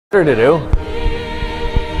To do.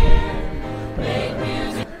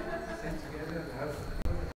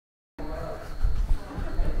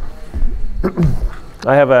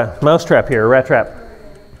 I have a mousetrap here, a rat trap.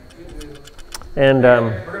 And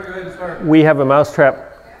we're going to go ahead and start. We have a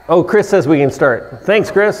mousetrap. Oh, Chris says we can start.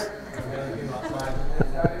 Thanks, Chris.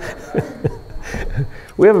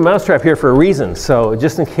 We have a mousetrap here for a reason, so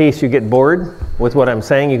just in case you get bored with what I'm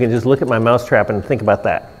saying, you can just look at my mousetrap and think about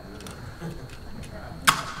that.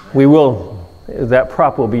 That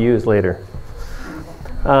prop will be used later.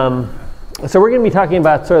 So we're going to be talking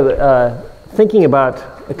about thinking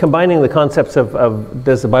about combining the concepts of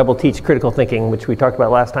does the Bible teach critical thinking, which we talked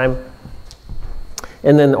about last time,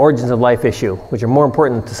 and then the origins of life issue, which are more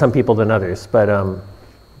important to some people than others. But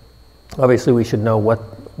obviously we should know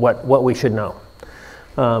what we should know,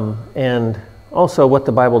 and also what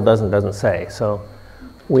the Bible does and doesn't say. So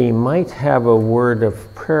we might have a word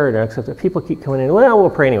of prayer now, except that people keep coming in. Well, we'll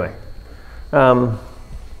pray anyway.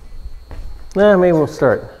 Maybe we'll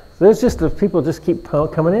start. There's just the people just keep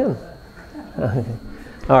coming in.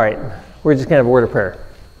 All right, we're just going to have a word of prayer.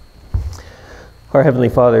 Our Heavenly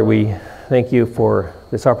Father, we thank you for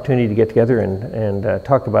this opportunity to get together and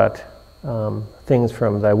talk about things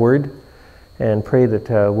from Thy Word, and pray that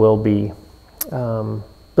we'll be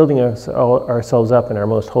building ourselves up in our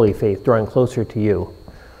most holy faith, drawing closer to you,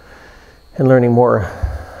 and learning more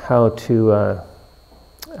how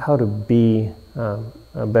to be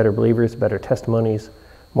better believers, better testimonies,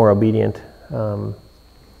 more obedient, and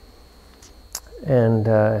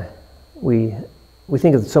we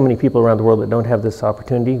think of so many people around the world that don't have this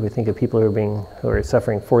opportunity. We think of people who are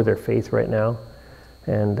suffering for their faith right now,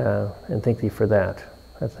 and thank Thee for that.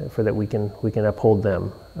 For that we can uphold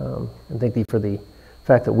them, and thank Thee for the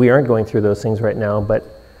fact that we aren't going through those things right now, but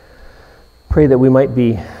pray that we might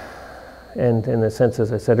be. And in the sense,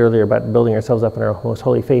 as I said earlier, about building ourselves up in our most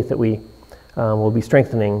holy faith, that we will be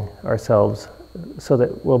strengthening ourselves so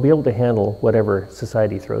that we'll be able to handle whatever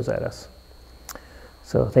society throws at us.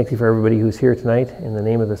 So thank you for everybody who's here tonight. In the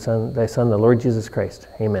name of Thy Son, the Lord Jesus Christ.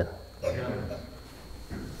 Amen. Amen.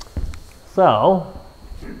 So,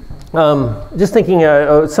 just thinking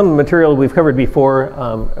some material we've covered before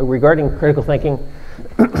regarding critical thinking.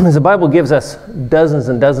 The Bible gives us dozens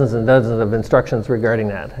and dozens and dozens of instructions regarding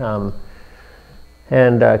that.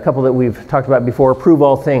 And a couple that we've talked about before: prove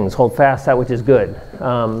all things, hold fast that which is good.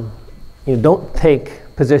 Don't take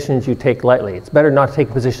positions you take lightly. It's better not to take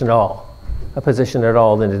a position at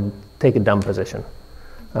all than to take a dumb position.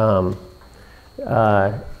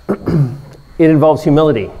 It involves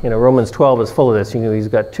humility. Romans 12 is full of this. He's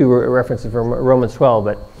got two references from Romans 12,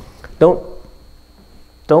 but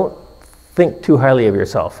don't think too highly of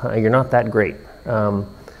yourself. You're not that great.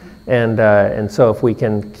 And so if we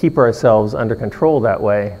can keep ourselves under control that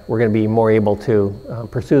way, we're going to be more able to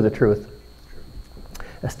pursue the truth.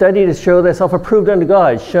 A study to show thyself approved unto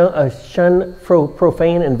God, shun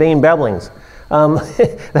profane and vain babblings.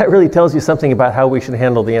 That really tells you something about how we should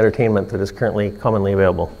handle the entertainment that is currently commonly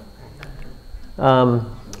available.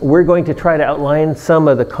 We're going to try to outline some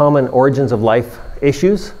of the common origins of life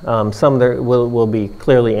issues. Some that will be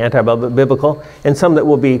clearly anti-biblical, and some that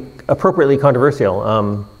will be appropriately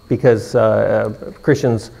controversial, because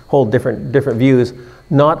Christians hold different views,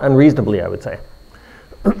 not unreasonably, I would say.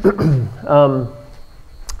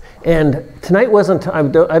 And tonight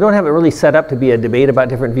I don't have it really set up to be a debate about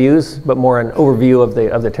different views, but more an overview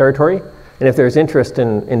of the territory. And if there's interest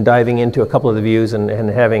in diving into a couple of the views and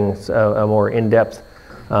having a more in-depth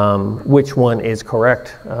which one is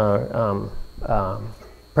correct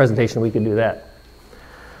presentation, we could do that.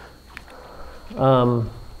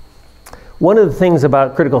 One of the things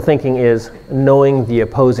about critical thinking is knowing the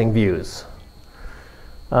opposing views.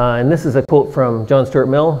 And this is a quote from John Stuart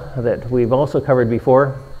Mill that we've also covered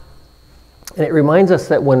before. And it reminds us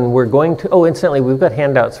that when we're going to... incidentally, we've got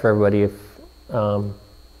handouts for everybody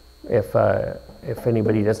if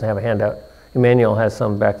anybody doesn't have a handout. Emmanuel has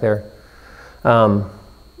some back there. But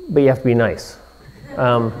you have to be nice.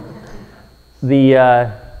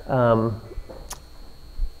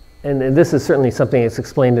 And this is certainly something that's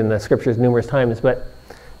explained in the scriptures numerous times, but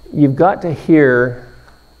you've got to hear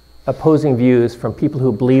opposing views from people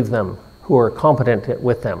who believe them, who are competent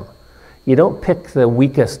with them. You don't pick the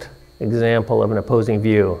weakest example of an opposing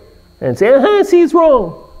view and say, see, it's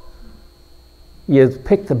wrong. You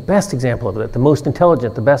pick the best example of it, the most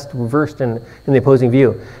intelligent, the best versed in the opposing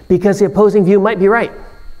view, because the opposing view might be right.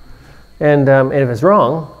 And if it's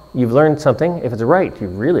wrong, you've learned something. If it's right,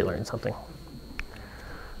 you've really learned something.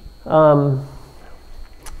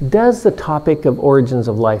 Does the topic of origins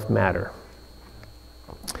of life matter?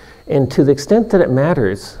 And to the extent that it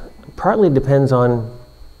matters, partly depends on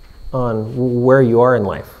where you are in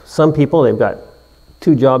life. Some people, they've got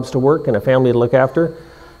 2 jobs to work and a family to look after,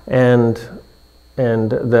 and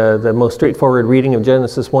the most straightforward reading of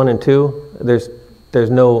Genesis 1 and 2,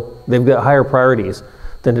 they've got higher priorities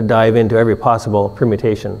than to dive into every possible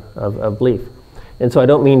permutation of belief. And so I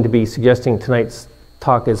don't mean to be suggesting tonight's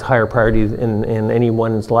talk is higher priority in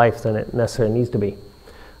anyone's life than it necessarily needs to be.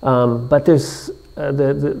 But there's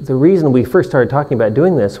the reason we first started talking about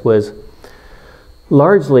doing this was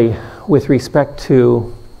largely with respect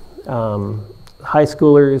to high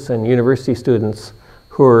schoolers and university students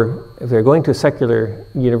who are, if they're going to a secular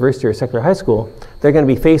university or secular high school, they're going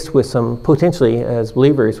to be faced with some potentially, as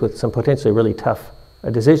believers, with some potentially really tough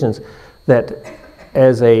decisions that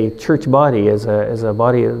as a church body, as a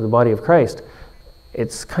body, the body of Christ,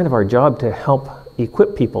 it's kind of our job to help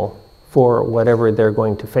equip people for whatever they're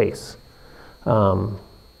going to face. When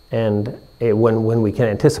we can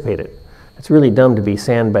anticipate it. It's really dumb to be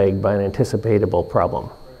sandbagged by an anticipatable problem.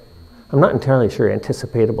 I'm not entirely sure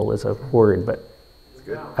anticipatable is a word, but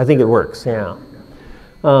I think it works, yeah.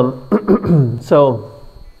 But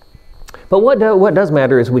what does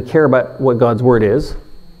matter is we care about what God's Word is,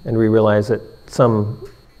 and we realize that some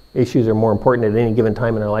issues are more important at any given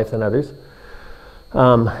time in our life than others.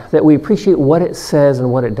 That we appreciate what it says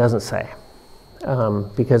and what it doesn't say.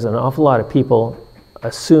 Because an awful lot of people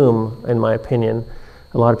assume, in my opinion,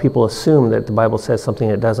 a lot of people assume that the Bible says something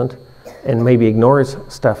it doesn't, and maybe ignores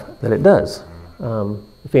stuff that it does.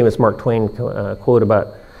 The famous Mark Twain quote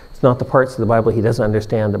about, it's not the parts of the Bible he doesn't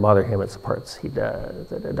understand that bother him, it's the parts he does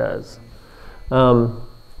that it does. The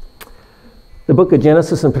book of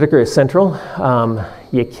Genesis in particular is central.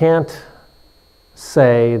 You can't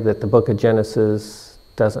say that the book of Genesis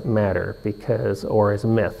doesn't matter or is a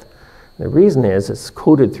myth. The reason is it's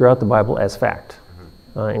quoted throughout the Bible as fact,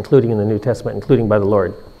 including in the New Testament, including by the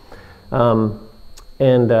Lord.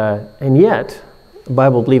 And yet,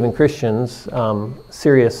 Bible-believing Christians,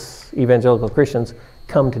 serious evangelical Christians,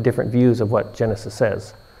 come to different views of what Genesis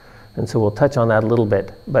says. And so we'll touch on that a little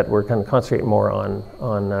bit, but we're going to concentrate more on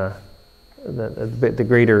the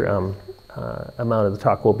greater amount of the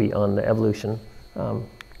talk will be on the evolution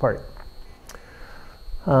part.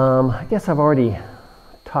 I guess I've already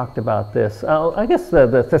talked about this. I guess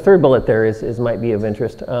the third bullet there might be of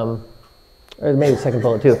interest, or maybe the second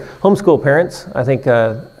bullet too. Homeschool parents. I think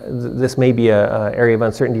this may be an area of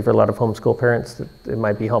uncertainty for a lot of homeschool parents that it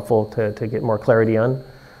might be helpful to get more clarity on.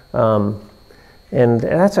 And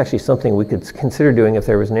that's actually something we could consider doing if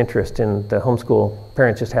there was an interest in the homeschool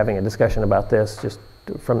parents just having a discussion about this, just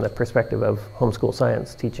from the perspective of homeschool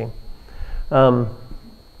science teaching. And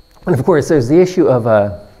of course, there's the issue of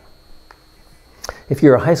if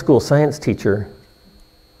you're a high school science teacher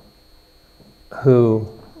who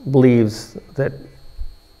believes that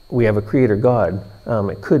we have a creator God,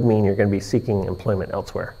 it could mean you're going to be seeking employment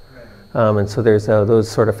elsewhere. And so there's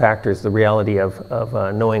those sort of factors, the reality of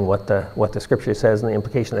knowing what the Scripture says and the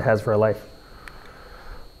implication it has for our life.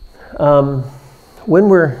 When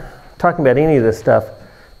we're talking about any of this stuff,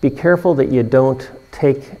 be careful that you don't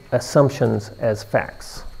take assumptions as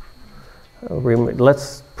facts.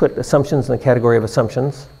 Let's put assumptions in the category of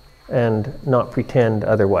assumptions and not pretend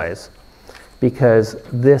otherwise. Because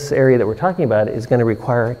this area that we're talking about is going to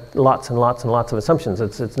require lots and lots and lots of assumptions.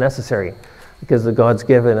 It's necessary because God's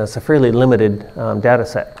given us a fairly limited data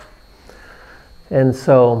set. And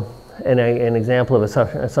so an example of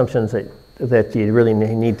assumptions that you really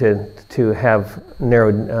need to have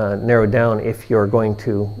narrowed down if you're going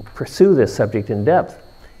to pursue this subject in depth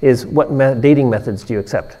is what dating methods do you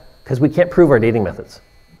accept? Because we can't prove our dating methods.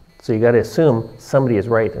 So you got to assume somebody is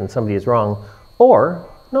right and somebody is wrong, or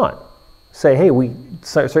not. Say, hey,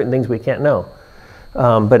 certain things we can't know.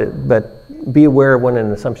 But be aware when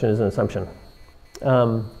an assumption is an assumption.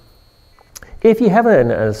 If you have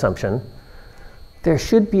an assumption, there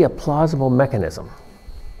should be a plausible mechanism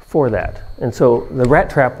for that. And so the rat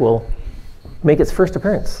trap will make its first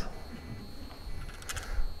appearance.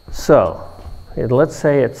 So let's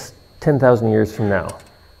say it's 10,000 years from now.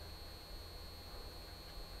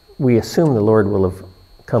 We assume the Lord will have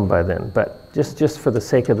come by then, but just for the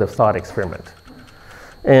sake of the thought experiment.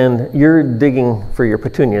 And you're digging for your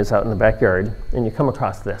petunias out in the backyard, and you come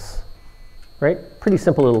across this, right? Pretty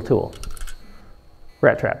simple little tool,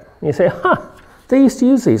 rat trap. And you say, they used to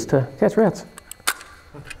use these to catch rats.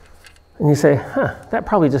 And you say, that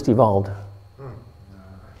probably just evolved.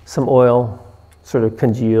 Some oil sort of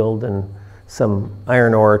congealed, and some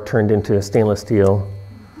iron ore turned into stainless steel,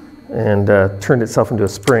 and turned itself into a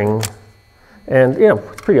spring. And,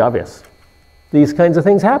 it's pretty obvious. These kinds of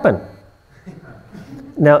things happen.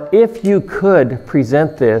 Now, if you could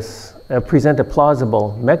present this present a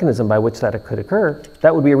plausible mechanism by which that could occur,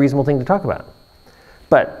 that would be a reasonable thing to talk about.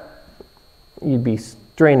 But you'd be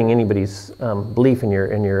straining anybody's belief in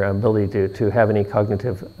your ability to have any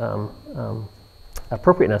cognitive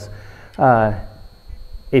appropriateness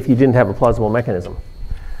if you didn't have a plausible mechanism.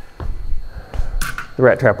 The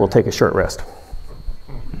rat trap will take a short rest.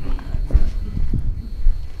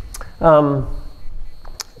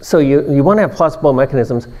 So you want to have plausible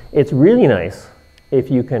mechanisms. It's really nice if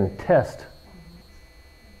you can test.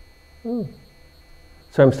 So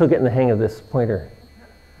I'm still getting the hang of this pointer.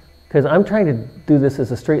 Because I'm trying to do this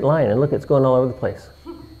as a straight line, and look, it's going all over the place.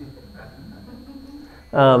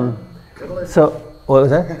 So, what was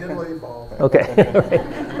that? Okay.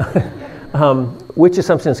 Which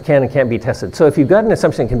assumptions can and can't be tested? So if you've got an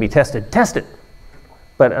assumption that can be tested, test it.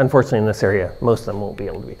 But unfortunately in this area, most of them won't be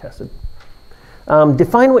able to be tested.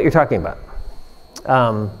 Define what you're talking about.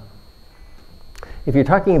 If you're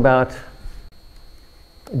talking about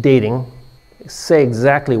dating, say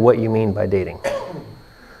exactly what you mean by dating.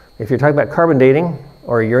 If you're talking about carbon dating,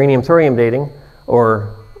 or uranium-thorium dating,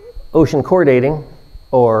 or ocean core dating,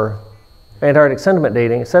 or Antarctic sediment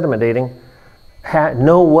dating,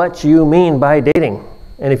 know what you mean by dating.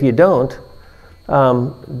 And if you don't,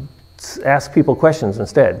 ask people questions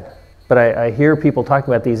instead. But I hear people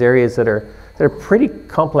talking about these areas that are pretty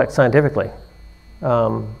complex scientifically.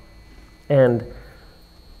 And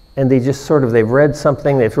they just sort of, they've read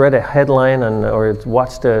something, they've read a headline or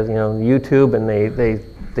watched YouTube, and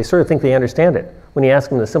they sort of think they understand it when you ask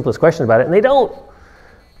them the simplest question about it, and they don't.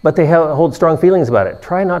 But they hold strong feelings about it.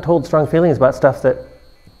 Try not to hold strong feelings about stuff that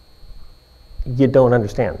you don't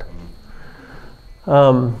understand.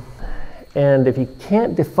 And if you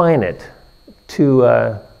can't define it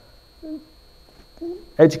to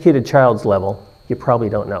educated child's level, you probably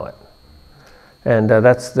don't know it. And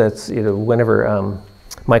that's whenever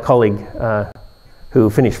my colleague who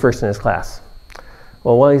finished first in his class,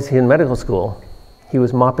 well, while he's in medical school, he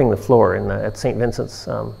was mopping the floor at St. Vincent's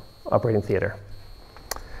operating theater.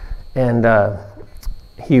 And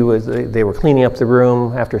they were cleaning up the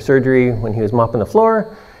room after surgery when he was mopping the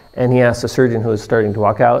floor, and he asked the surgeon who was starting to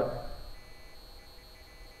walk out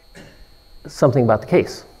something about the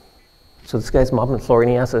case. So this guy's mopping the floor, and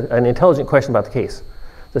he asks an intelligent question about the case.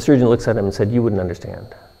 The surgeon looks at him and said, "You wouldn't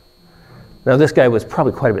understand." Now this guy was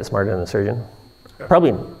probably quite a bit smarter than the surgeon.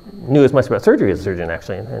 Probably knew as much about surgery as the surgeon,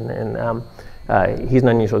 actually, and he's an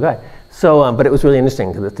unusual guy. So, but it was really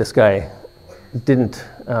interesting that this guy didn't,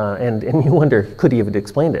 and you wonder, could he have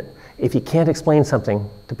explained it? If you can't explain something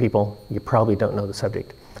to people, you probably don't know the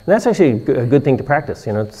subject. And that's actually a good thing to practice,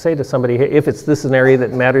 to say to somebody, hey, if this is an area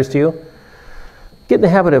that matters to you, get in the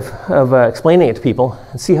habit of explaining it to people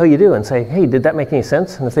and see how you do, and say, hey, did that make any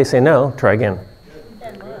sense? And if they say no, try again.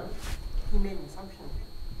 And he made an assumption.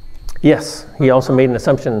 Yes, he also made an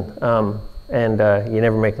assumption, and you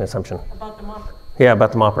never make an assumption. About the mopper. Yeah,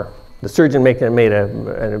 about the mopper. The surgeon made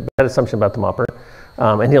a bad assumption about the mopper,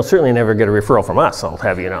 and he'll certainly never get a referral from us, I'll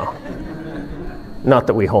have you know. Not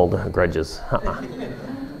that we hold grudges.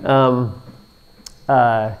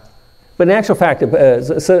 But in actual fact,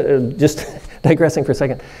 just digressing for a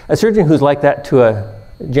second, a surgeon who's like that to a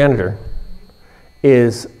janitor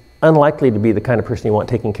is unlikely to be the kind of person you want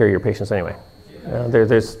taking care of your patients anyway.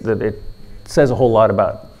 It says a whole lot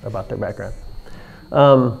about their background.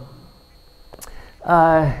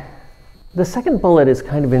 The second bullet is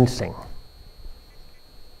kind of interesting.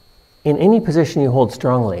 In any position you hold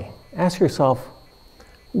strongly, ask yourself,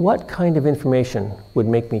 what kind of information would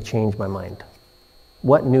make me change my mind?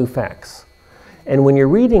 What new facts? And when you're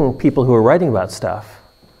reading people who are writing about stuff,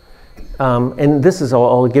 and this is,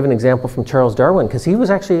 I'll give an example from Charles Darwin, because he was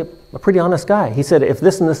actually a pretty honest guy. He said, if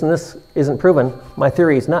this and this and this isn't proven, my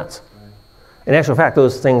theory is nuts. In actual fact,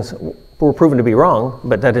 those things were proven to be wrong,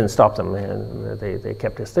 but that didn't stop them, and they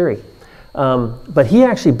kept his theory. But he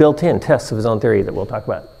actually built in tests of his own theory that we'll talk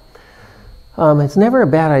about. It's never a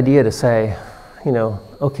bad idea to say,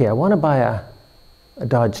 okay, I want to buy a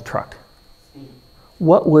Dodge truck.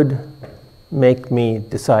 What would make me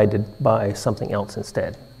decide to buy something else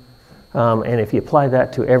instead? And if you apply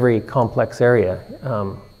that to every complex area,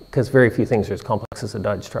 because very few things are as complex as a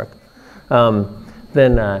Dodge truck, then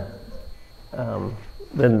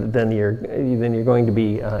you're going to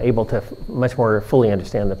be able to much more fully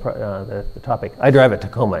understand the topic. I drive a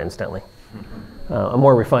Tacoma, incidentally, a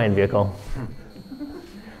more refined vehicle.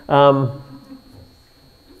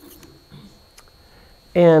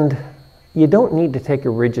 And you don't need to take a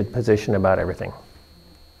rigid position about everything.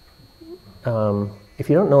 If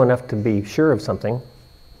you don't know enough to be sure of something,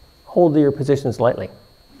 hold your positions lightly.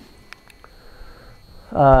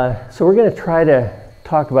 So we're going to try to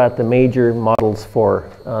talk about the major models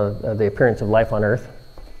for the appearance of life on Earth.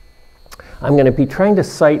 I'm going to be trying to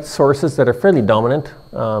cite sources that are fairly dominant,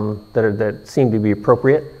 that seem to be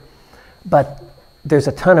appropriate, but there's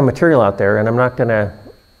a ton of material out there, and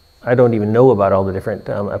I don't even know about all the different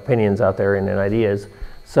opinions out there and ideas,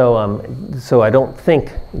 so I don't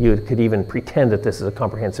think you could even pretend that this is a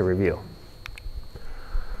comprehensive review.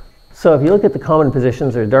 So if you look at the common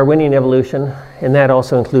positions, there's Darwinian evolution, and that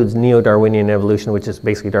also includes neo-Darwinian evolution, which is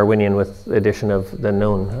basically Darwinian with the addition of the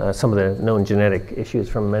known, some of the known genetic issues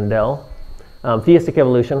from Mendel. Theistic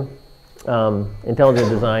evolution, intelligent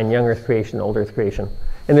design, young Earth creation, old Earth creation,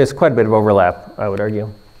 and there's quite a bit of overlap, I would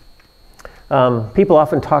argue. People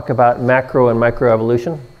often talk about macro and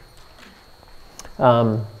microevolution,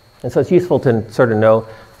 and so it's useful to sort of know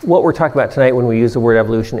what we're talking about tonight when we use the word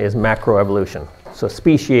evolution is macroevolution. So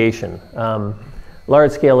speciation,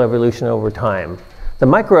 large-scale evolution over time. The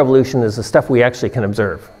microevolution is the stuff we actually can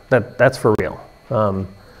observe. That's for real.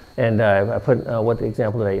 I put what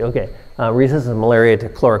example did I? Okay, resistance of malaria to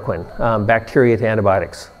chloroquine, bacteria to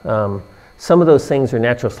antibiotics. Some of those things are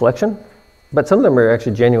natural selection, but some of them are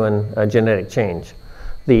actually genuine genetic change.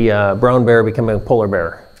 The brown bear becoming a polar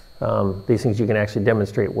bear. These things you can actually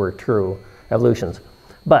demonstrate were true evolutions.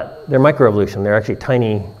 But they're microevolution. They're actually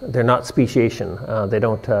tiny. They're not speciation. They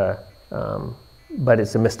don't. But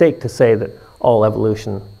it's a mistake to say that all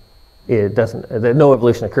evolution that no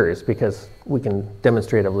evolution occurs, because we can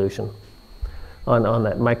demonstrate evolution on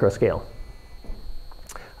that micro scale.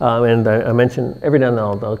 And I mentioned every now and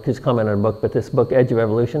then I'll just comment on a book, but this book Edge of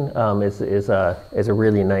Evolution is a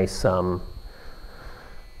really nice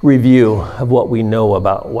review of what we know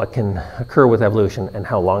about what can occur with evolution and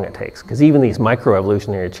how long it takes. Because even these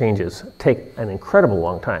microevolutionary changes take an incredible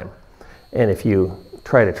long time. And if you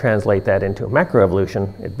try to translate that into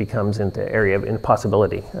macroevolution, it becomes into area of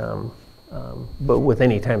impossibility, but with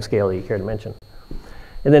any time scale that you care to mention.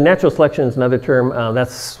 And then natural selection is another term.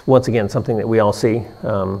 That's, once again, something that we all see.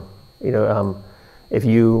 If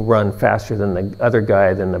you run faster than the other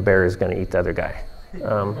guy, then the bear is going to eat the other guy.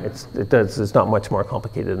 It's not much more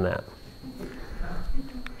complicated than that.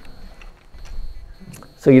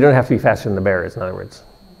 So you don't have to be faster than the bear, in other words.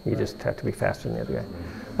 You just have to be faster than the other guy.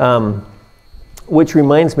 Which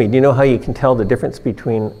reminds me, do you know how you can tell the difference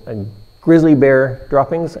between a grizzly bear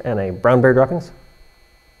droppings and a brown bear droppings?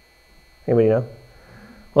 Anybody know?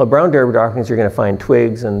 Well, brown bear droppings, you're going to find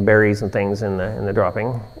twigs and berries and things in the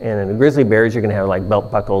dropping. And in the grizzly bears, you're going to have like belt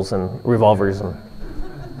buckles and revolvers. And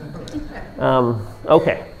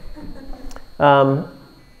okay.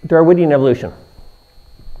 Darwinian evolution.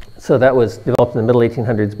 So that was developed in the middle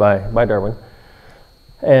 1800s by Darwin.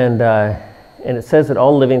 And it says that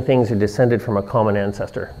all living things are descended from a common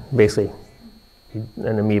ancestor, basically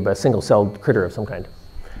an amoeba, a single-celled critter of some kind.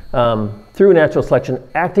 Through natural selection,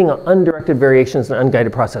 acting on undirected variations and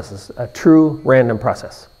unguided processes, a true random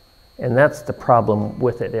process. And that's the problem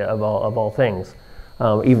with it, of all things,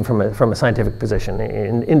 even from a scientific position,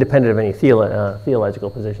 independent of any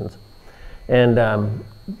theological positions. And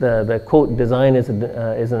the quote, "design is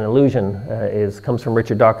an illusion," comes from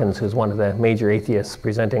Richard Dawkins, who's one of the major atheists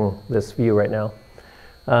presenting this view right now.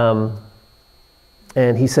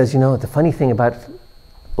 And he says, the funny thing about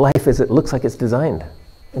life is it looks like it's designed.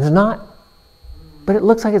 And it's not. But it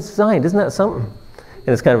looks like it's designed. Isn't that something? And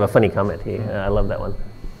it's kind of a funny comment. I love that one.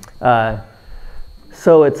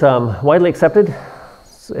 So it's widely accepted.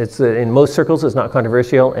 It's in most circles, it's not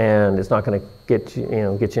controversial, and it's not going to get you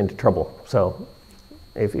into trouble. So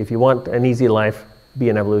if you want an easy life, be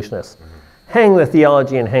an evolutionist. Hang the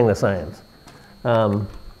theology and hang the science. The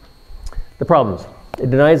problems. It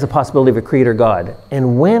denies the possibility of a creator God.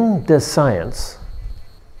 And when does science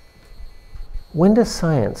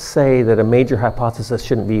say that a major hypothesis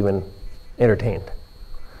shouldn't be even entertained?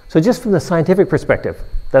 So just from the scientific perspective,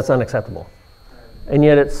 that's unacceptable. And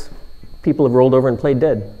yet people have rolled over and played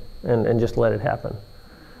dead and just let it happen.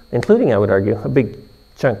 Including, I would argue, a big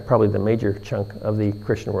chunk, probably the major chunk of the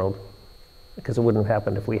Christian world, because it wouldn't have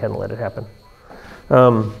happened if we hadn't let it happen.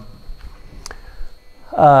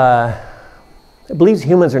 It believes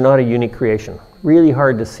humans are not a unique creation. Really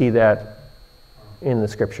hard to see that in the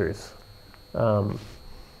scriptures.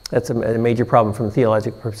 That's a major problem from a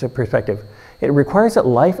theological perspective. It requires that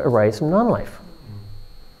life arise from non-life.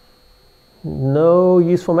 No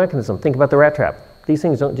useful mechanism. Think about the rat trap. These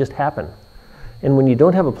things don't just happen. And when you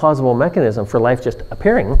don't have a plausible mechanism for life just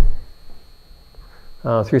appearing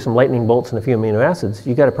through some lightning bolts and a few amino acids,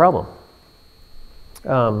 you got a problem.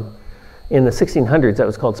 In the 1600s, that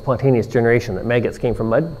was called spontaneous generation, that maggots came from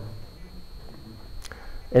mud.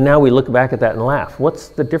 And now we look back at that and laugh. What's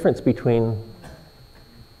the difference between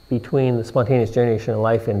between the spontaneous generation of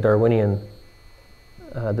life in Darwinian,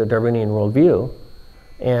 the Darwinian worldview,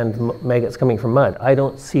 and maggots coming from mud. I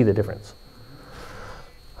don't see the difference.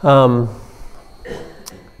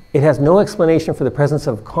 It has no explanation for the presence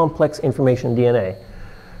of complex information in DNA.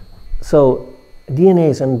 So DNA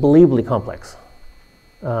is unbelievably complex,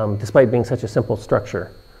 despite being such a simple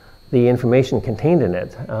structure. The information contained in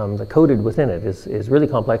it, the coded within it, is really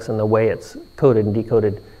complex, and the way it's coded and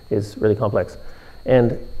decoded is really complex.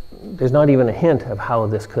 And there's not even a hint of how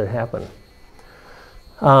this could happen.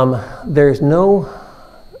 There's no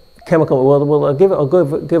chemical, well, I'll give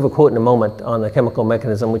a quote in a moment on the chemical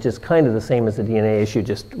mechanism, which is kind of the same as the DNA issue,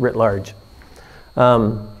 just writ large.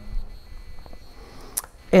 And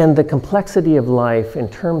the complexity of life in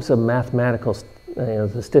terms of mathematical,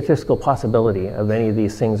 the statistical possibility of any of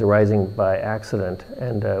these things arising by accident,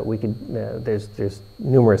 and there's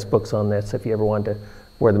numerous books on this if you ever want to,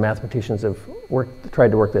 where the mathematicians have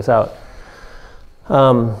tried to work this out.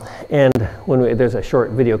 And there's a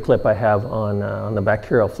short video clip I have on the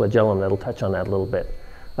bacterial flagellum that'll touch on that a little bit.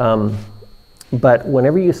 But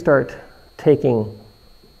whenever you start taking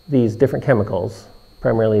these different chemicals,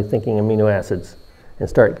 primarily thinking amino acids, and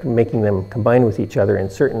start making them combine with each other in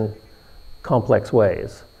certain complex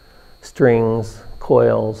ways, strings,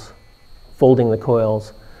 coils, folding the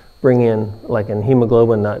coils, bring in, like in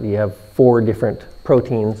hemoglobin, you have 4 different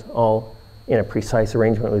proteins all in a precise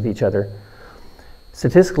arrangement with each other.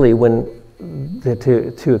 Statistically,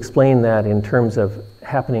 to explain that in terms of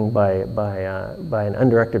happening by an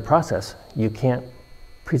undirected process, you can't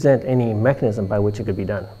present any mechanism by which it could be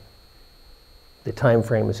done. The time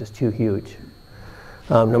frame is just too huge,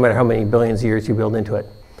 no matter how many billions of years you build into it.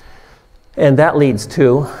 And that leads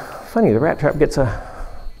to, funny, the rat trap gets to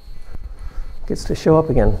show up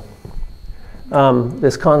again.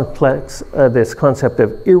 This concept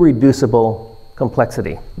of irreducible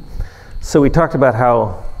complexity. So we talked about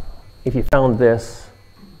how if you found this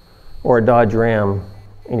or a Dodge Ram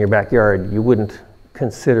in your backyard, you wouldn't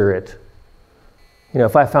consider it.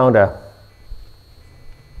 If I found a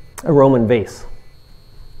Roman vase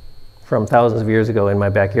from thousands of years ago in my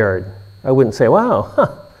backyard, I wouldn't say, wow,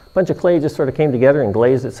 a bunch of clay just sort of came together and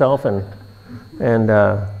glazed itself, and there's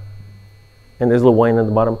a little wine in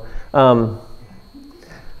the bottom.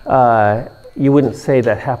 You wouldn't say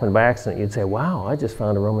that happened by accident. You'd say, wow, I just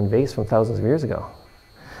found a Roman vase from thousands of years ago.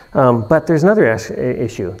 But there's another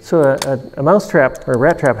issue. So a mouse trap or a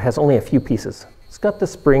rat trap has only a few pieces. It's got the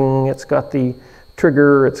spring, it's got the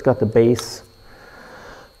trigger, it's got the base.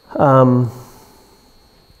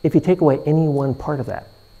 If you take away any one part of that,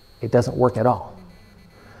 it doesn't work at all.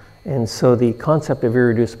 And so the concept of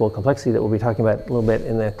irreducible complexity that we'll be talking about a little bit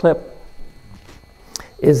in the clip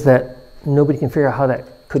is that nobody can figure out how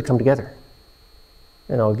that could come together.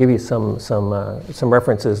 And I'll give you some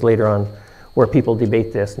references later on where people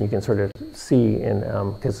debate this, and you can sort of see,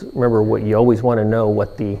 because remember, what you always want to know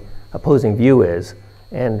what the opposing view is,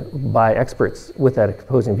 and by experts with that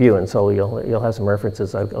opposing view. And so you'll have some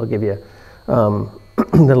references I'll give you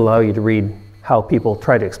that'll allow you to read how people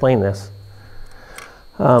try to explain this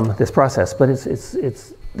process. But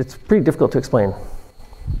it's pretty difficult to explain.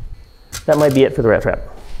 That might be it for the rat trap.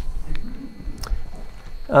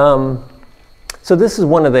 So this is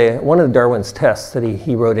one of the Darwin's tests that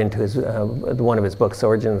he wrote into one of his books,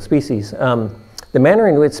 Origin of the Species. The manner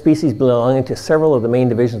in which species belonging to several of the main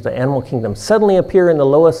divisions of the animal kingdom suddenly appear in the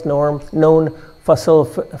lowest known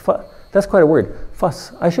that's quite a word.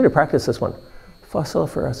 I should have practiced this one.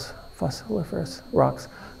 Fossiliferous rocks.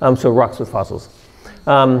 So rocks with fossils.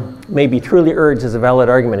 May be truly urged as a valid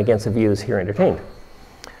argument against the views here entertained.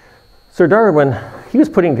 So Darwin, he was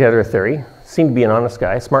putting together a theory, seemed to be an honest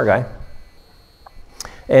guy, smart guy.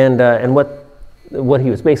 And what he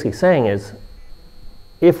was basically saying is,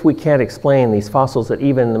 if we can't explain these fossils that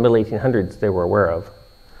even in the middle 1800s they were aware of,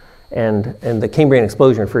 and the Cambrian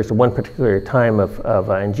explosion refers to one particular time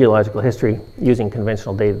in geological history using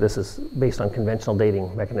conventional data. This is based on conventional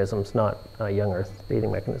dating mechanisms, not young Earth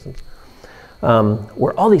dating mechanisms,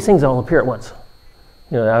 where all these things all appear at once.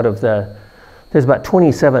 There's about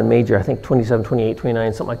 27 major, I think 27, 28,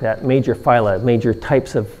 29, something like that, major phyla, major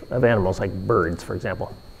types of animals, like birds, for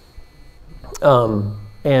example.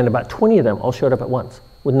 And about 20 of them all showed up at once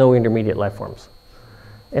with no intermediate life forms.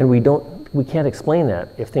 And we can't explain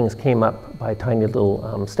that if things came up by tiny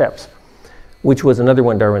little steps, which was another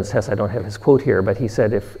one Darwin's test. I don't have his quote here, but he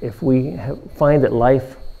said if we find that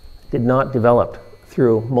life did not develop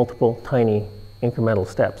through multiple tiny incremental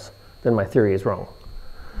steps, then my theory is wrong.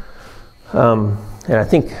 And I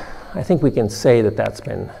think we can say that that's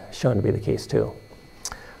been shown to be the case too.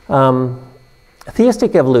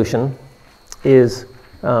 Theistic evolution is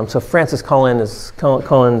So Francis Collins,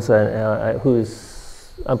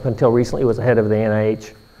 who's up until recently was the head of the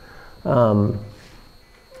NIH,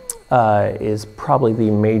 is probably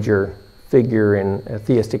the major figure in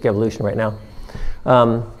theistic evolution right now.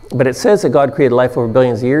 But it says that God created life over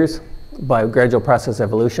billions of years by a gradual process of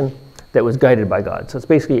evolution that was guided by God. So it's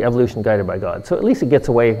basically evolution guided by God. So at least it gets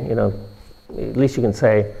away, at least you can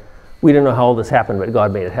say, we don't know how all this happened, but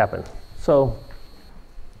God made it happen. So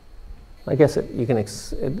I guess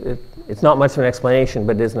it's not much of an explanation,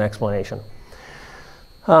 but it is an explanation.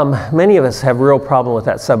 Many of us have a real problem with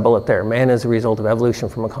that sub-bullet there. Man is a result of evolution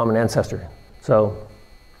from a common ancestor. So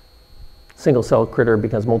single-celled critter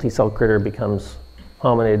becomes multi-celled critter, becomes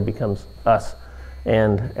hominid, becomes us.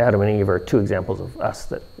 And Adam and Eve are two examples of us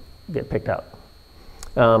that get picked out.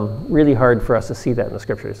 Really hard for us to see that in the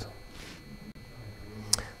scriptures.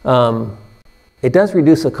 It does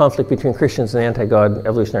reduce the conflict between Christians and anti-God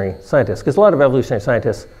evolutionary scientists, because a lot of evolutionary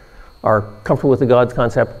scientists are comfortable with the God's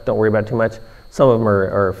concept, don't worry about it too much. Some of them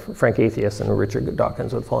are frank atheists, and Richard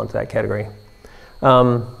Dawkins would fall into that category.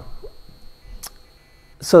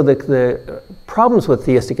 So the problems with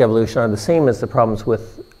theistic evolution are the same as the problems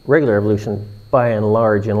with regular evolution by and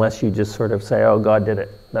large, unless you just sort of say, oh, God did it.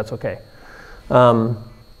 That's okay.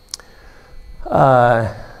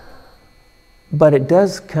 But it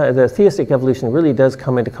does, the theistic evolution really does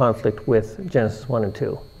come into conflict with Genesis 1 and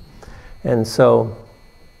 2. And so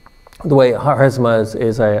the way Hassell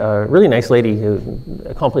is a really nice lady,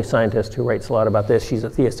 accomplished scientist who writes a lot about this. She's a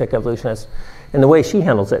theistic evolutionist, and the way she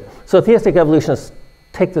handles it. So theistic evolutionists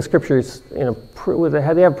take the scriptures, they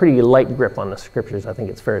have a pretty light grip on the scriptures, I think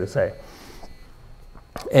it's fair to say.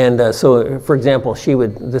 And so, for example,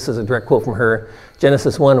 this is a direct quote from her,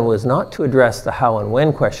 Genesis 1 was not to address the how and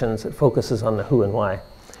when questions, it focuses on the who and why.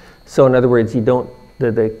 So in other words,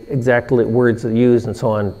 the exact words that are used and so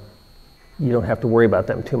on, you don't have to worry about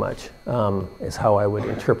them too much, is how I would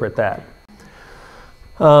interpret that.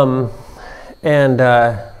 And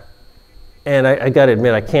I got to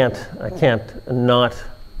admit, I can't not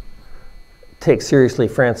take seriously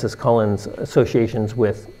Francis Collins' associations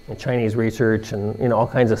with Chinese research and all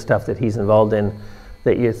kinds of stuff that he's involved in,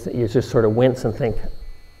 that you just sort of wince and think,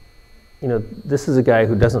 this is a guy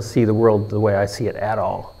who doesn't see the world the way I see it at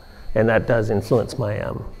all, and that does influence my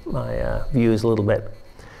views a little bit.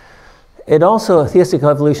 Theistic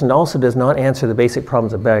evolution also does not answer the basic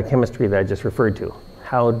problems of biochemistry that I just referred to.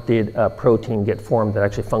 How did a protein get formed that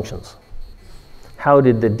actually functions? How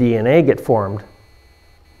did the DNA get formed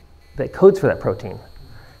that codes for that protein?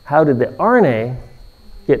 How did the RNA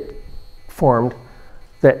get formed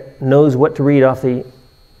that knows what to read off the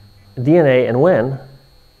DNA and when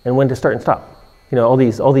to start and stop? All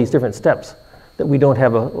these different steps that we don't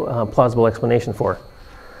have a plausible explanation for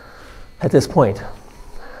at this point.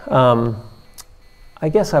 I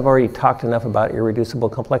guess I've already talked enough about irreducible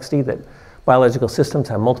complexity, that biological systems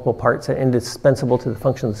have multiple parts that are indispensable to the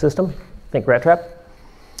function of the system. Think rat trap.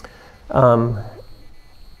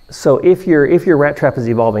 So if your rat trap is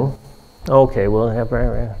evolving, okay, we'll have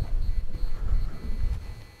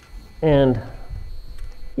and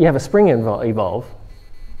you have a spring evolve.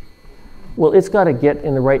 Well, it's got to get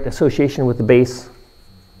in the right association with the base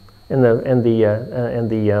and the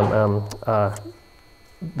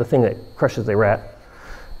thing that crushes the rat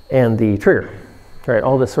and the trigger. Right?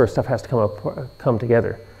 All this sort of stuff has to come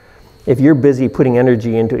together. If you're busy putting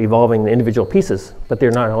energy into evolving the individual pieces, but they're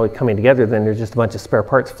not all coming together, then there's just a bunch of spare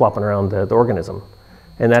parts flopping around the organism.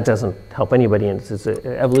 And that doesn't help anybody. And it's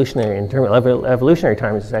evolutionary, in terms of evolutionary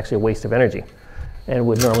terms, it's actually a waste of energy and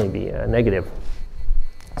would normally be negative.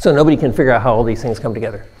 So nobody can figure out how all these things come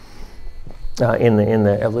together in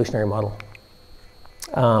the evolutionary model.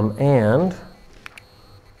 And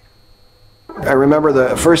I remember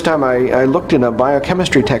the first time I looked in a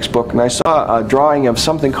biochemistry textbook and I saw a drawing of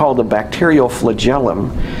something called a bacterial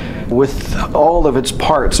flagellum with all of its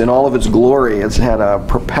parts in all of its glory. It's had a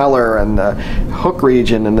propeller and the hook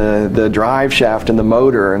region and the drive shaft and the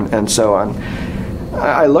motor and so on.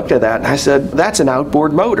 I looked at that and I said, that's an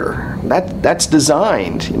outboard motor. That's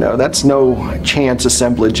designed, that's no chance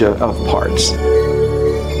assemblage of parts.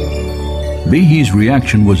 Behe's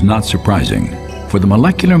reaction was not surprising. For the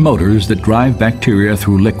molecular motors that drive bacteria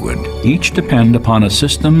through liquid, each depend upon a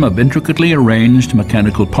system of intricately arranged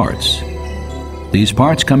mechanical parts. These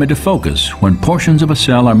parts come into focus when portions of a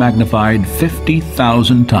cell are magnified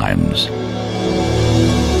 50,000 times.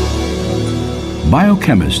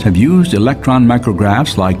 Biochemists have used electron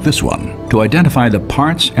micrographs like this one to identify the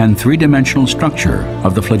parts and three-dimensional structure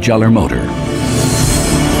of the flagellar motor.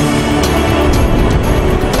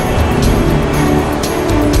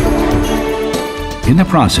 In the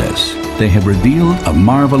process, they have revealed a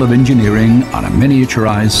marvel of engineering on a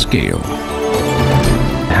miniaturized scale.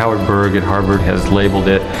 Howard Berg at Harvard has labeled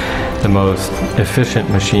it the most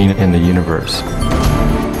efficient machine in the universe.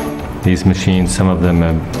 These machines, some of them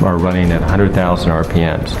are running at 100,000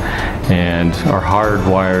 RPMs and are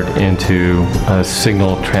hardwired into a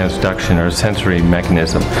signal transduction or sensory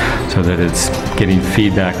mechanism so that it's getting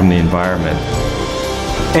feedback from the environment.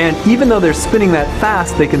 And even though they're spinning that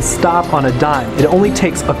fast, they can stop on a dime. It only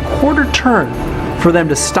takes a quarter turn for them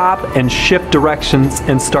to stop and shift directions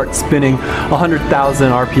and start spinning 100,000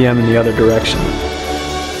 RPM in the other direction.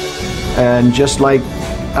 And just like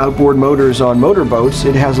outboard motors on motorboats,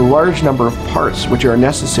 it has a large number of parts which are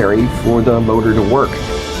necessary for the motor to work.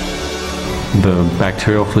 The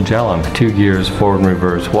bacterial flagellum, 2 gears, forward and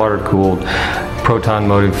reverse, water-cooled, proton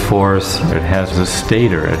motive force. It has a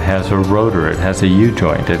stator, it has a rotor, it has a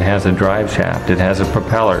U-joint, it has a drive shaft, it has a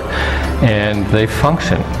propeller, and they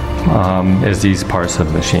function as these parts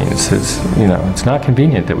of machines. It's not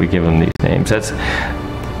convenient that we give them these names. That's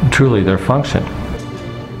truly their function.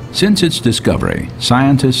 Since its discovery,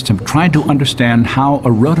 scientists have tried to understand how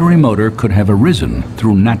a rotary motor could have arisen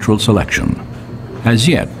through natural selection. As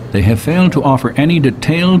yet, they have failed to offer any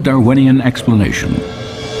detailed Darwinian explanation.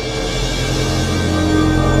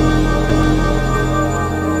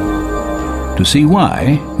 To see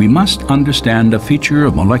why, we must understand a feature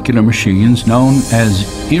of molecular machines known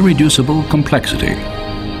as irreducible complexity.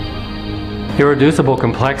 Irreducible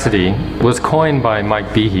complexity was coined by Mike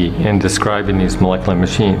Behe in describing these molecular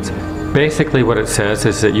machines. Basically what it says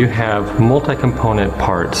is that you have multi-component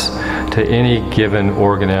parts to any given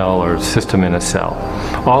organelle or system in a cell,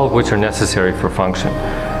 all of which are necessary for function.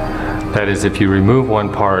 That is, if you remove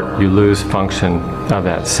one part, you lose function of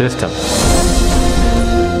that system.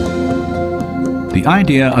 The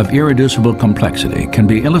idea of irreducible complexity can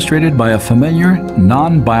be illustrated by a familiar,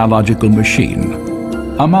 non-biological machine,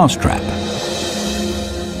 a mousetrap.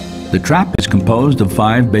 The trap is composed of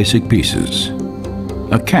 5 basic pieces: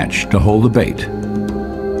 a catch to hold the bait,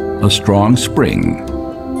 a strong spring,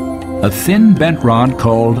 a thin bent rod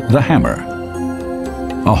called the hammer,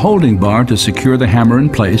 a holding bar to secure the hammer in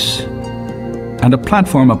place, and a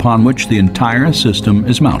platform upon which the entire system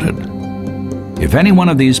is mounted. If any one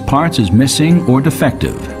of these parts is missing or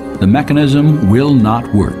defective, the mechanism will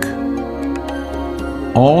not work.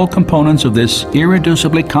 All components of this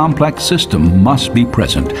irreducibly complex system must be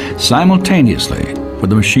present simultaneously for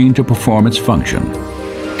the machine to perform its function,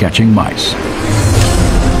 catching mice.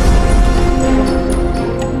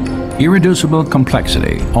 Irreducible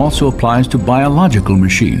complexity also applies to biological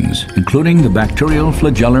machines, including the bacterial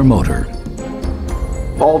flagellar motor.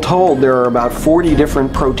 All told, there are about 40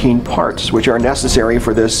 different protein parts which are necessary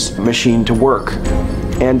for this machine to work.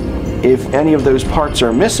 And if any of those parts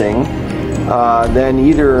are missing, then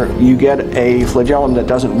either you get a flagellum that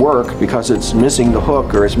doesn't work because it's missing the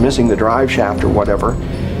hook or it's missing the drive shaft or whatever,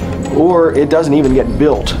 or it doesn't even get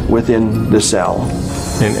built within the cell.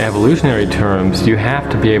 In evolutionary terms, you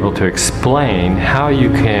have to be able to explain how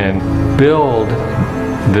you can build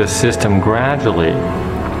this system gradually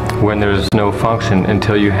when there's no function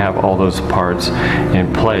until you have all those parts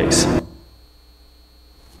in place.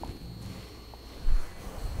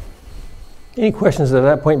 Any questions at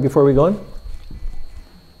that point before we go on?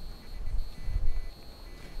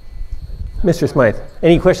 Mr. Smythe.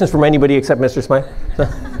 Any questions from anybody except Mr. Smythe? We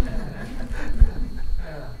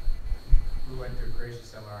went to a creation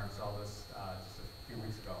seminar and saw this just a few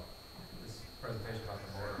weeks ago. This presentation about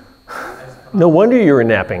the motor. No wonder you were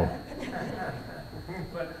napping.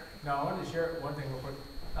 But no, I wanted to share one thing real quick.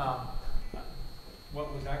 What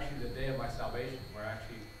was actually the day of my salvation, where I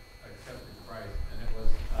actually accepted Christ, and it was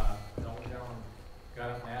an old gentleman got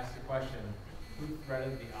up and asked the question, who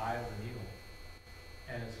threaded the eye of the needle?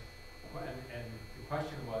 And the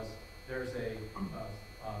question was, there's a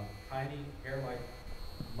tiny hair-like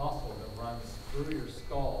muscle that runs through your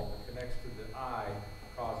skull that connects to the eye,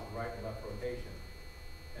 causes right and left rotation.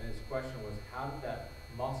 And his question was, how did that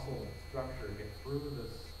muscle structure get through the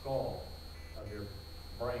skull of your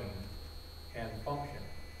brain and function?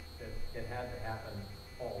 It had to happen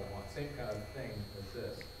all at once. Same kind of thing as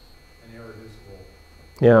this, an irreducible.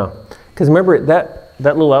 Yeah, because remember that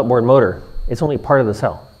little outboard motor, it's only part of the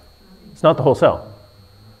cell. It's not the whole cell.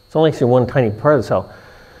 It's only actually one tiny part of the cell.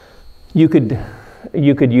 You could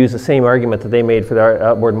use the same argument that they made for the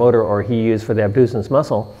outboard motor, or he used for the abducens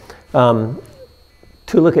muscle,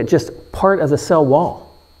 to look at just part of the cell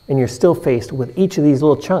wall, and you're still faced with each of these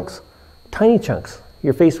little chunks, tiny chunks.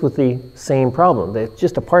 You're faced with the same problem. That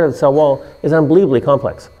just a part of the cell wall is unbelievably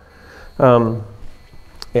complex.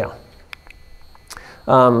 Yeah.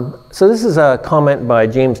 So this is a comment by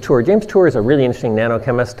James Tour. James Tour is a really interesting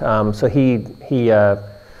nanochemist. So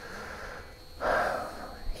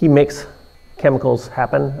he makes chemicals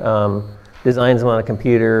happen, designs them on a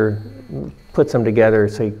computer, puts them together,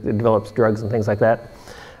 so he develops drugs and things like that.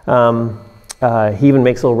 He even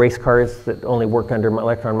makes little race cars that only work under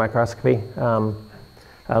electron microscopy,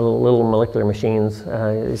 little molecular machines,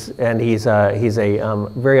 and he's a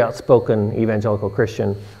very outspoken evangelical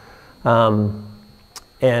Christian.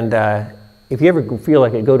 If you ever feel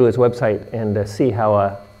like it, go to his website and see how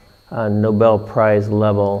a Nobel Prize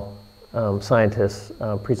level scientist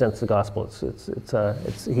presents the gospel.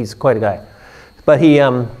 He's quite a guy, but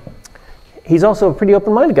he's also a pretty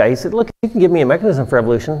open-minded guy. He said, "Look, if you can give me a mechanism for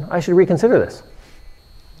evolution, I should reconsider this.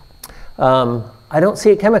 I don't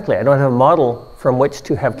see it chemically. I don't have a model from which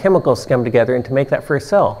to have chemicals come together and to make that first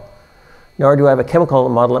cell. Nor do I have a chemical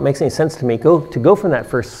model that makes any sense to me to go from that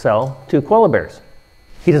first cell to koala bears."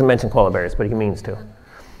 He doesn't mention koala bears, but he means to.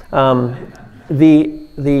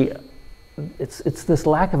 It's this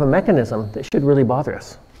lack of a mechanism that should really bother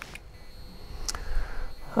us.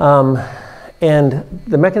 And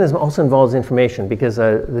the mechanism also involves information, because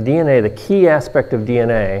the DNA, the key aspect of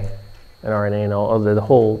DNA and RNA and all of the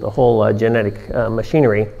whole genetic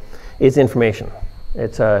machinery is information.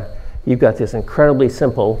 You've got this incredibly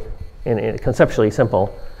simple and conceptually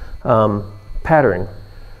simple pattern,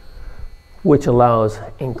 which allows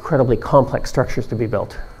incredibly complex structures to be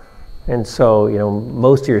built. And so,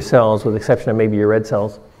 most of your cells, with the exception of maybe your red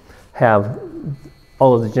cells, have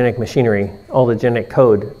all of the genetic machinery, all the genetic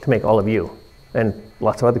code to make all of you, and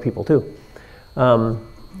lots of other people too.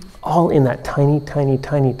 All in that tiny, tiny,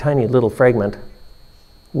 tiny, tiny little fragment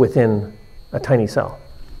within a tiny cell.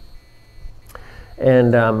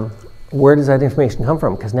 And where does that information come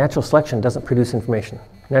from? Because natural selection doesn't produce information.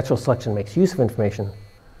 Natural selection makes use of information,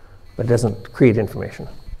 but it doesn't create information.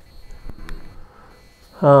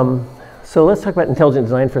 So let's talk about intelligent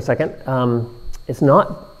design for a second. It's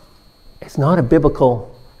not a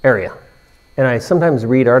biblical area. And I sometimes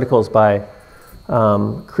read articles by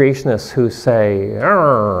creationists who say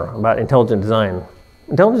about intelligent design.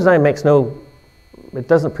 Intelligent design it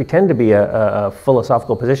doesn't pretend to be a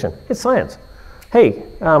philosophical position. It's science. Hey,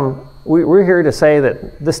 we're here to say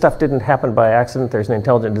that this stuff didn't happen by accident. There's an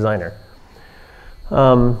intelligent designer.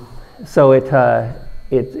 So it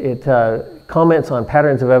comments on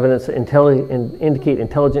patterns of evidence that indicate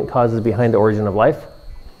intelligent causes behind the origin of life,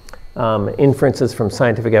 inferences from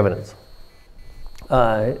scientific evidence.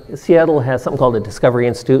 Seattle has something called the Discovery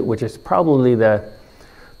Institute, which is probably the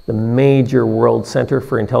major world center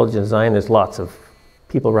for intelligent design. There's lots of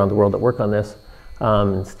people around the world that work on this.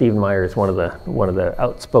 Stephen Meyer is one of the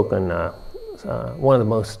outspoken, one of the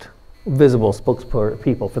most visible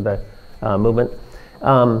spokespeople for the movement.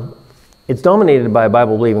 It's dominated by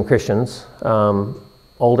Bible-believing Christians,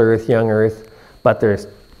 old Earth, young Earth, but there's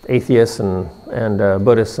atheists and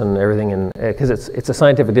Buddhists and everything, because it's a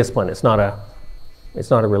scientific discipline. It's not a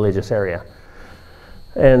religious area.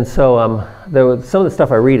 And so some of the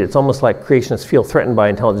stuff I read, it's almost like creationists feel threatened by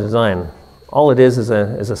intelligent design. All it is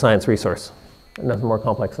a science resource, nothing more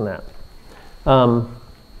complex than that.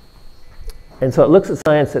 And so it looks at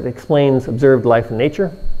science that explains observed life and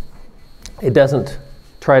nature. It doesn't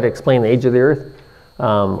try to explain the age of the Earth.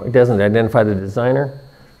 It doesn't identify the designer.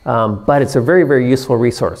 But it's a very, very useful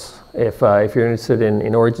resource. If you're interested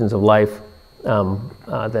in origins of life,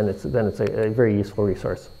 then it's a very useful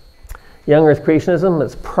resource. Young Earth creationism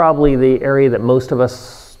is probably the area that most of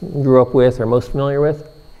us grew up with or most familiar with.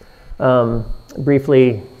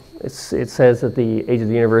 Briefly, it says that the age of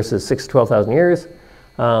the universe is 6 to 12,000 years,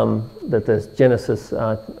 that the Genesis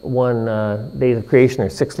 1 days of creation are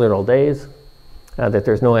 6 literal days, that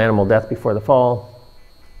there's no animal death before the fall,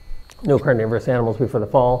 no carnivorous animals before the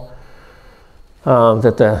fall,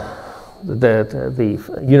 that the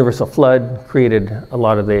universal flood created a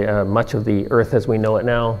lot of much of the earth as we know it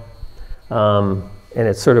now, and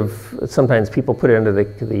it's sort of, sometimes people put it under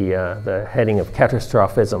the heading of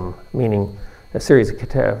catastrophism, meaning a series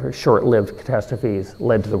of short-lived catastrophes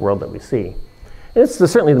led to the world that we see. And it's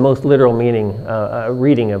certainly the most literal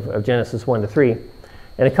reading of Genesis 1 to 3,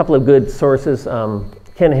 and a couple of good sources.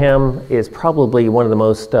 Ken Ham is probably one of the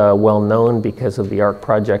most well-known because of the ARC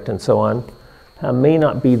project and so on. May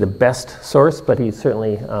not be the best source, but he's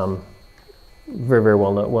certainly very, very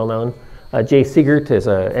well-known. Jay Siegert is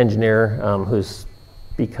an engineer who's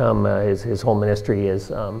become, his whole ministry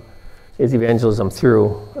is evangelism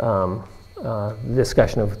through the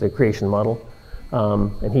discussion of the creation model.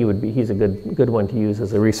 And he's a good one to use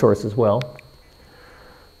as a resource as well.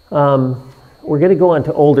 We're going to go on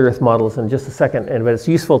to old Earth models in just a second, but it's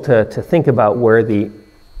useful to think about where the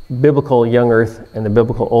biblical young Earth and the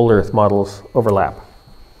biblical old Earth models overlap.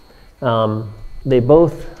 They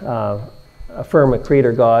both affirm a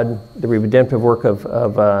creator God, the redemptive work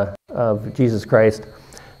of Jesus Christ,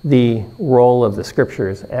 the role of the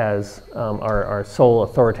scriptures as our sole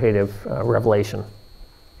authoritative revelation.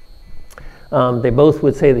 They both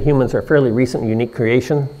would say that humans are a fairly recent, unique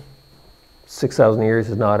creation. 6,000 years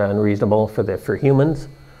is not unreasonable for humans.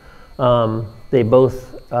 They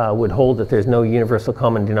both would hold that there's no universal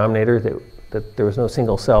common denominator, that there was no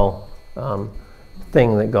single cell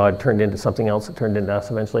thing that God turned into something else that turned into us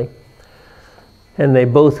eventually. And they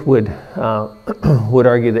both would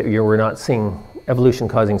argue that we're not seeing evolution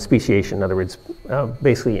causing speciation. In other words,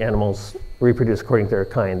 basically animals reproduce according to their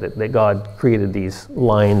kind, that God created these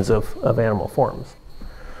lines of animal forms.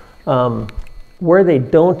 Where they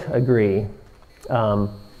don't agree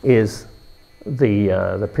is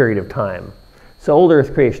the period of time. So old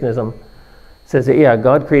Earth creationism says that, yeah,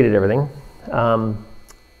 God created everything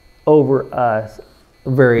over a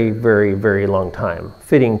very, very, very long time,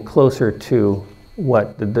 fitting closer to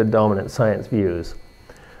what the dominant science views.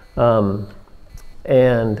 There's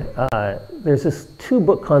this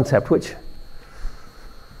two-book concept, which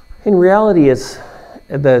in reality is,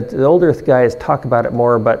 the old Earth guys talk about it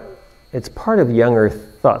more, but it's part of young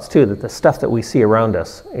Earth thoughts too, that the stuff that we see around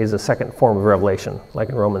us is a second form of revelation, like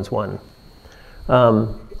in Romans 1.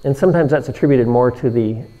 And sometimes that's attributed more to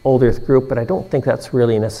the old Earth group, but I don't think that's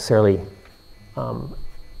really necessarily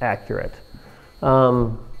accurate.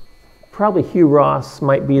 Probably Hugh Ross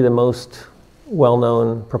might be the most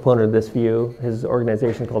well-known proponent of this view. His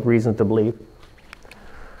organization called Reason to Believe.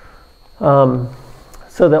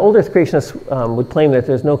 So the old Earth creationists would claim that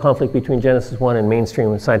there's no conflict between Genesis 1 and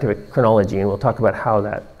mainstream scientific chronology, and we'll talk about how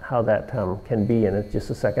that can be in just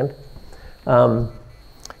a second.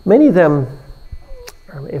 Many of them,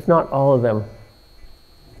 if not all of them,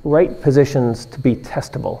 write positions to be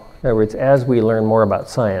testable. In other words, as we learn more about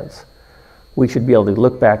science, we should be able to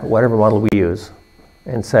look back at whatever model we use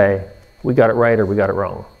and say, we got it right or we got it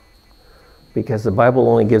wrong. Because the Bible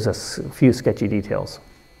only gives us a few sketchy details.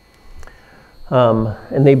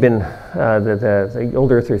 And they've been, the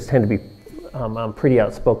old Earthers tend to be pretty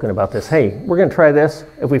outspoken about this. Hey, we're going to try this.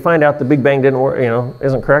 If we find out the Big Bang didn't work,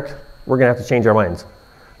 isn't correct, we're going to have to change our minds.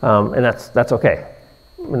 And that's okay.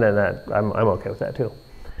 And then I'm okay with that too.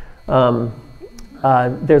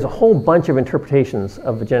 There's a whole bunch of interpretations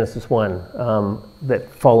of the Genesis 1 that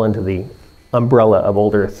fall into the umbrella of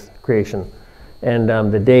old Earth creation. And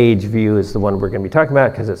the day-age view is the one we're going to be talking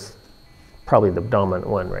about because it's probably the dominant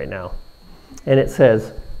one right now. And it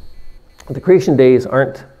says the creation days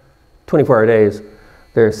aren't 24-hour days.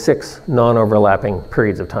 They're 6 non-overlapping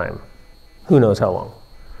periods of time. Who knows how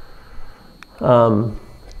long?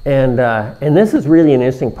 And this is really an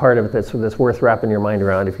interesting part of it that's worth wrapping your mind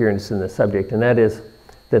around if you're interested in this subject, and that is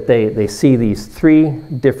that they see these 3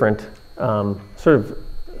 different sort of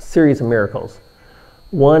series of miracles.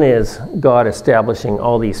 One is God establishing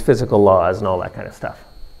all these physical laws and all that kind of stuff.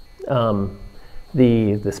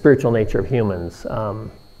 The spiritual nature of humans,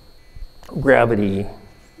 gravity,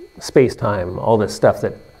 space-time, all this stuff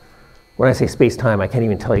that, when I say space-time, I can't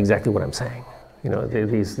even tell you exactly what I'm saying.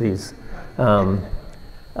 These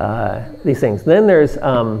things. Then there's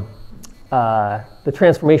the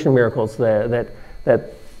transformation miracles that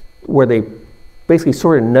where they basically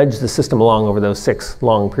sort of nudge the system along over those 6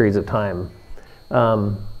 long periods of time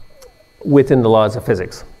within the laws of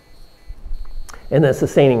physics. And then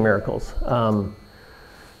sustaining miracles.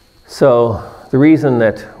 So the reason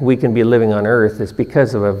that we can be living on Earth is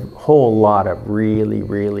because of a whole lot of really,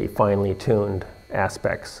 really finely tuned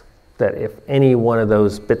aspects that if any one of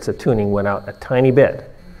those bits of tuning went out a tiny bit,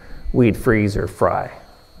 we'd freeze or fry.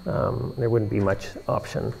 There wouldn't be much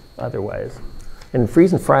option otherwise. And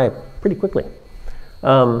freeze and fry pretty quickly.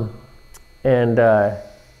 And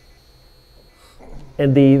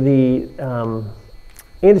the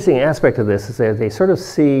interesting aspect of this is that they sort of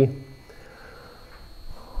see,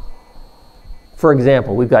 for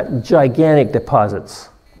example, we've got gigantic deposits,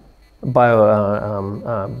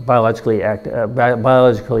 biologically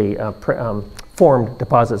formed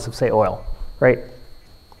deposits of, say, oil, right?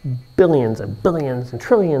 Billions and billions and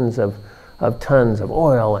trillions of tons of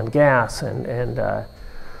oil and gas and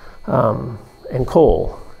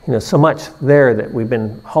coal. So much there that we've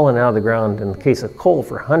been hauling out of the ground in the case of coal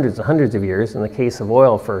for hundreds and hundreds of years, in the case of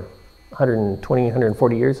oil for 120,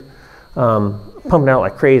 140 years, pumping out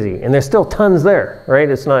like crazy. And there's still tons there, right?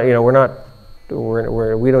 It's not, we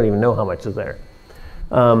don't even know how much is there.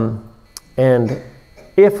 And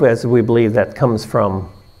if, as we believe, that comes from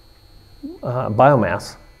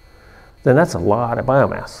biomass, then that's a lot of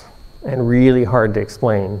biomass. and really hard to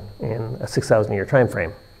explain in a 6,000 year time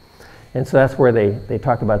frame. And so that's where they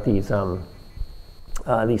talk about these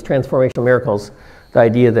transformational miracles, the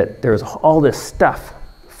idea that there's all this stuff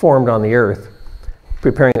formed on the earth,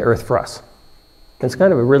 preparing the earth for us. It's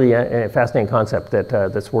kind of a really fascinating concept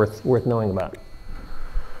that's worth knowing about.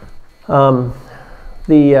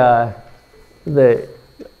 The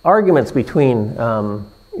arguments between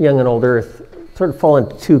young and old earth sort of fall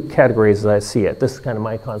into two categories as I see it. This is kind of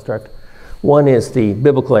my construct. One is the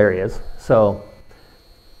biblical areas. So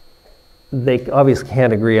they obviously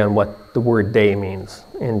can't agree on what the word day means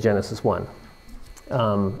in Genesis 1.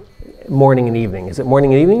 Morning and evening. Is it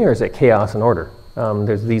morning and evening, or is it chaos and order?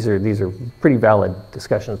 These are pretty valid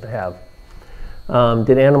discussions to have.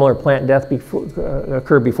 Did animal or plant death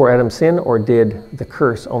occur before Adam's sin, or did the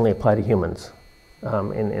curse only apply to humans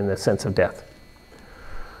in the sense of death?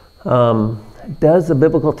 Does the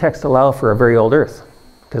biblical text allow for a very old earth?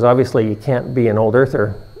 Because obviously you can't be an old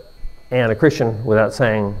earther and a Christian without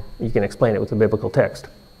saying you can explain it with the biblical text.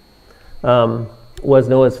 Was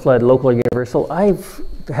Noah's flood local or universal? I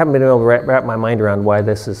haven't been able to wrap my mind around why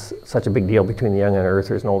this is such a big deal between the young and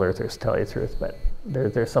earthers and old earthers, to tell you the truth, but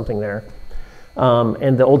there's something there.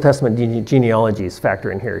 And the Old Testament genealogies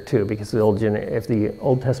factor in here too, because if the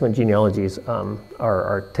Old Testament genealogies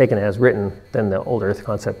are taken as written, then the old earth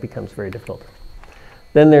concept becomes very difficult.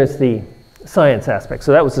 Then there's the science aspect.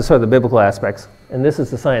 So that was sort of the biblical aspects, and this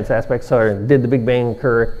is the science aspect. So did the Big Bang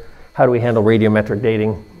occur? How do we handle radiometric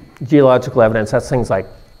dating? Geological evidence, that's things like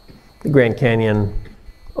the Grand Canyon,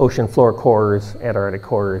 ocean floor cores, Antarctic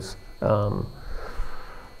cores,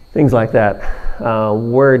 things like that.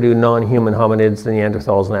 Where do non-human hominids, the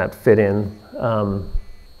Neanderthals, and that fit in?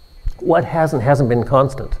 What hasn't been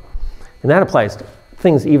constant? And that applies to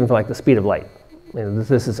things even like the speed of light.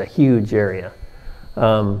 This is a huge area.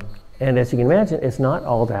 And as you can imagine, it's not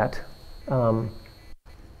all that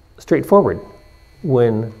straightforward.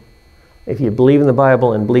 If you believe in the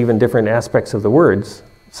Bible and believe in different aspects of the words,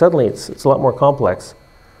 suddenly it's a lot more complex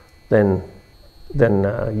than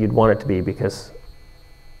you'd want it to be, because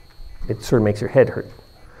it sort of makes your head hurt.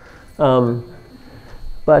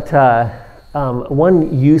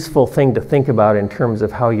 One useful thing to think about in terms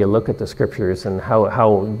of how you look at the scriptures and how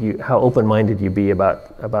open-minded you be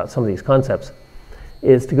about some of these concepts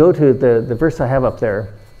is to go to the verse I have up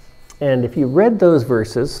there. And if you read those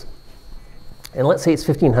verses, and let's say it's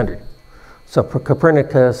 1500, so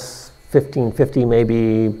Copernicus, 1550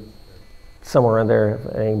 maybe, somewhere around there,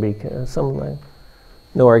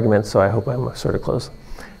 no arguments, so I hope I'm sort of close.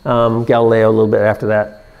 Galileo a little bit after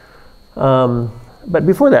that. But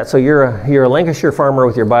before that, so you're a Lancashire farmer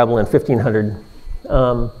with your Bible in 1500,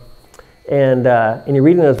 and you're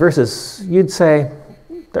reading those verses, you'd say,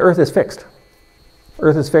 the earth is fixed.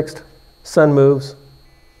 Earth is fixed, sun moves,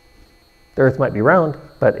 the earth might be round,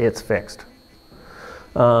 but it's fixed.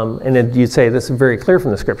 And then you'd say, this is very clear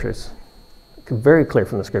from the scriptures. Very clear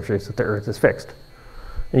from the scriptures that the earth is fixed.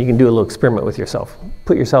 And you can do a little experiment with yourself.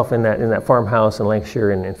 Put yourself in that farmhouse in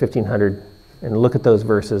Lancashire in 1500 and look at those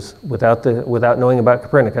verses without knowing about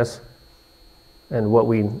Copernicus and what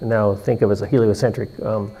we now think of as a heliocentric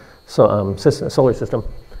solar system,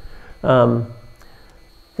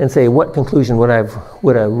 and say, what conclusion would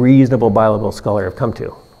a reasonable Bible scholar have come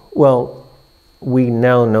to? Well, we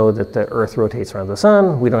now know that the earth rotates around the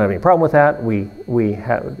sun. We don't have any problem with that.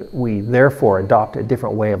 We therefore adopt a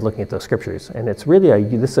different way of looking at those scriptures. And it's really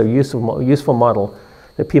this is a useful model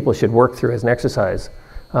that people should work through as an exercise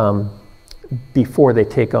before they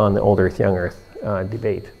take on the old earth, young earth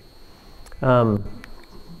debate. And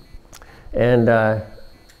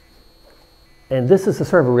this is a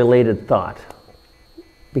sort of a related thought,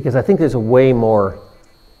 because I think there's a way more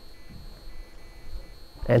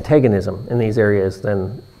antagonism in these areas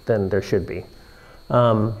than there should be.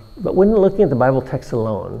 But when looking at the Bible text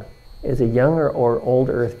alone, is a young or old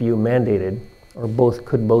earth view mandated, or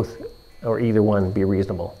could both or either one be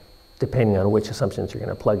reasonable, depending on which assumptions you're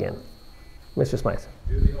going to plug in? Mr. Smythe.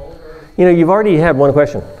 You've already had one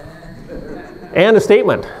question. And a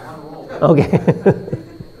statement. Okay.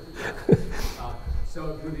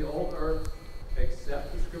 So do the old earth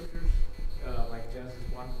accept the scriptures, like Genesis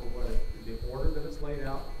 1, for the order that it's laid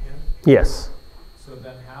out in? Yes. So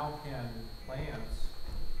then how can plants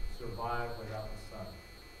survive without the sun?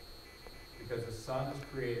 Because the sun is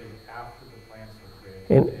created after the plants are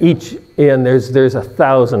created. And there's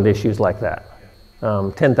 1,000 issues like that.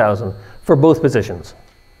 10,000 for both positions.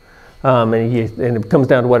 And it comes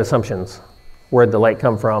down to what assumptions. Where'd the light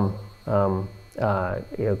come from?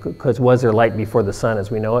 Because was there light before the sun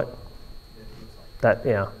as we know it?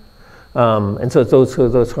 And so it's those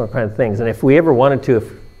kind of things. And if we ever wanted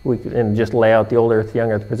to, and just lay out the old Earth,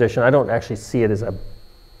 young Earth position. I don't actually see it as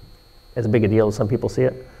big a deal as some people see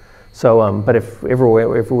it. So, but if we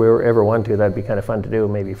ever want to, that'd be kind of fun to do,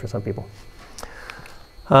 maybe for some people.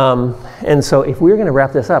 And so, if we were going to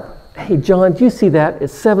wrap this up, hey, John, do you see that?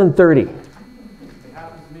 It's 7:30. It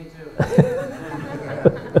happens to me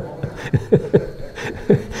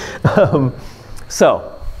too.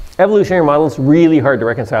 So, evolutionary models really hard to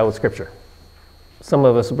reconcile with Scripture. Some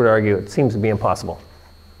of us would argue it seems to be impossible.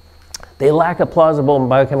 They lack a plausible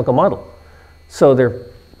biochemical model. So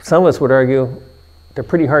some of us would argue they're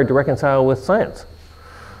pretty hard to reconcile with science.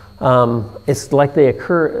 It's like they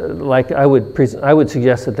occur, like I would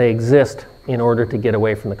suggest that they exist in order to get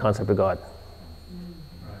away from the concept of God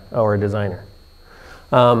or a designer.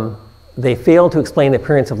 They fail to explain the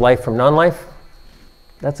appearance of life from non-life.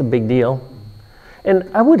 That's a big deal. And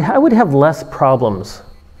I would have less problems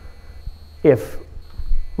if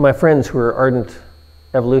my friends who are ardent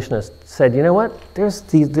evolutionists said, you know what,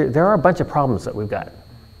 there are a bunch of problems that we've got.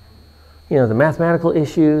 You know, the mathematical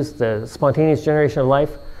issues, the spontaneous generation of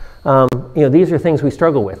life, you know, these are things we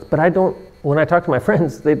struggle with. But when I talk to my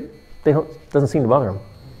friends, doesn't seem to bother them.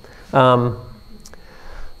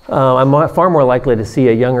 I'm far more likely to see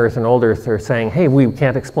a young Earth and old Earth are saying, hey, we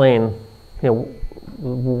can't explain, you know,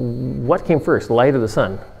 what came first, light or the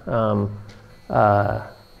sun?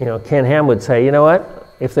 You know, Ken Ham would say, you know what,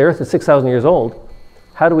 if the Earth is 6,000 years old,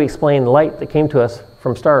 how do we explain light that came to us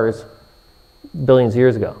from stars billions of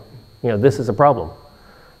years ago? You know, this is a problem.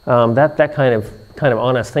 That kind of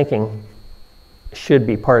honest thinking should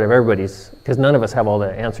be part of everybody's, because none of us have all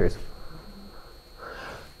the answers.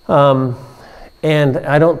 And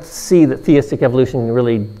I don't see that theistic evolution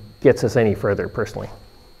really gets us any further, personally.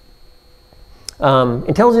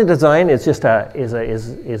 Intelligent design is just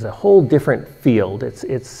a whole different field.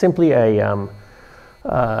 It's simply a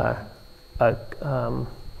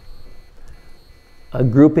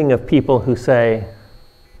grouping of people who say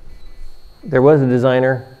there was a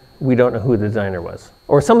designer, we don't know who the designer was.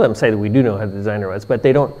 Or some of them say that we do know who the designer was, but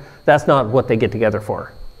they don't. That's not what they get together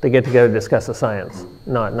for. They get together to discuss the science,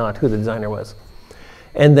 not who the designer was.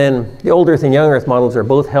 And then the old Earth and young Earth models are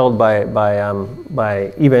both held by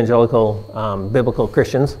evangelical biblical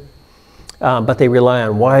Christians, but they rely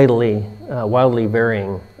on wildly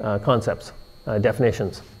varying concepts,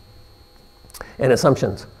 definitions, and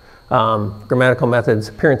assumptions. Grammatical methods,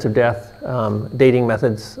 appearance of death, dating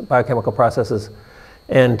methods, biochemical processes.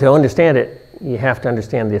 And to understand it, you have to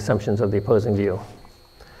understand the assumptions of the opposing view.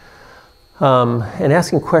 And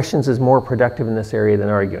asking questions is more productive in this area than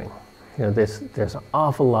arguing. You know, there's an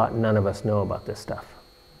awful lot none of us know about this stuff.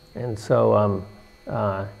 And so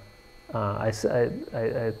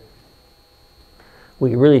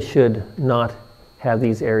we really should not have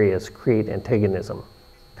these areas create antagonism,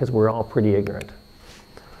 because we're all pretty ignorant.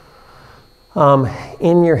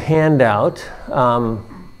 In your handout,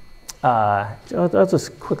 I'll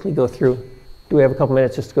just quickly go through. Do we have a couple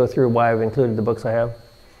minutes just to go through why I've included the books I have?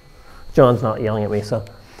 John's not yelling at me, so.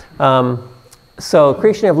 So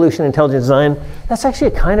creation, evolution, intelligent design, that's actually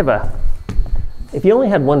a kind of if you only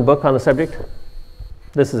had one book on the subject,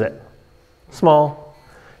 this is it. Small.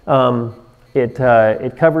 It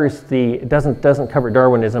covers it doesn't cover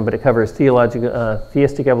Darwinism, but it covers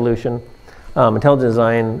theistic evolution, intelligent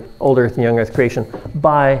design, old Earth and young Earth creation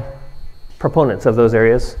by proponents of those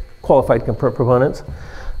areas, qualified proponents,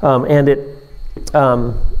 and it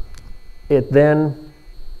then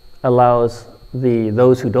allows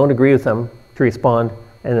those who don't agree with them to respond,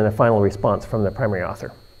 and then a final response from the primary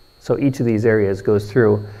author. So each of these areas goes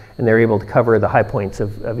through, and they're able to cover the high points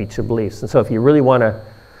of each of the beliefs. And so if you really want a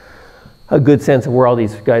good sense of where all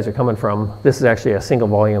these guys are coming from, this is actually a single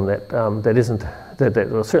volume that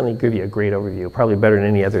will certainly give you a great overview, probably better than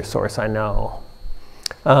any other source I know.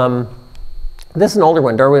 This is an older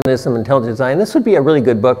one, Darwinism, Intelligent Design. This would be a really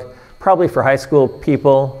good book, probably for high school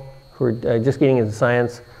people who are just getting into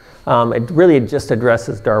science. It really just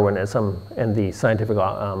addresses Darwinism and the scientific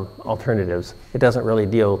alternatives. It doesn't really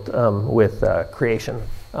deal with creation,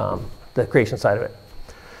 the creation side of it.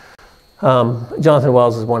 Jonathan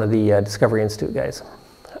Wells is one of the Discovery Institute guys.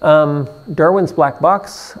 Darwin's Black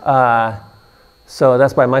Box. So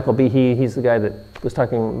that's by Michael Behe. He's the guy that was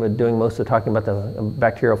doing most of the talking about the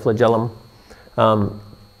bacterial flagellum.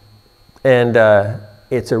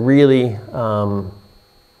 It's a really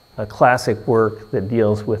a classic work that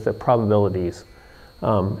deals with the probabilities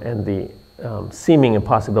and the seeming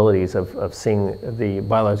impossibilities of seeing the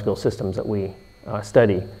biological systems that we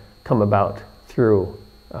study come about through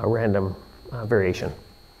random variation.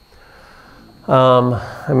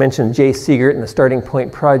 I mentioned Jay Siegert and the Starting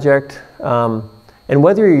Point Project. And And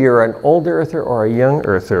whether you're an old earther or a young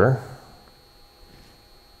earther,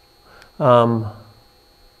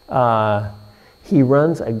 he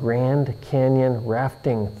runs a Grand Canyon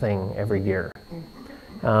rafting thing every year.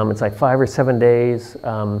 It's like 5 or 7 days.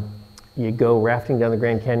 You go rafting down the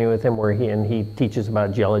Grand Canyon with him, where he teaches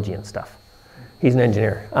about geology and stuff. He's an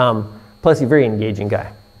engineer. Plus, he's a very engaging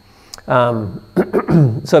guy.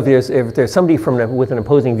 So if there's somebody with an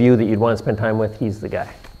opposing view that you'd want to spend time with, he's the guy.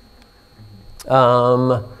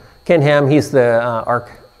 Ken Ham, he's the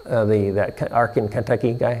ARC, that ARC in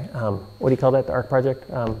Kentucky guy. What do you call that? The ARC project?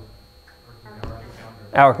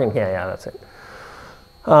 ARC in yeah, that's it.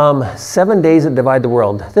 7 days that divide the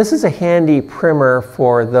world. This is a handy primer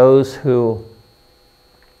for those who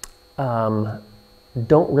don't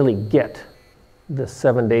really get the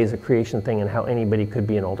 7 days of creation thing and how anybody could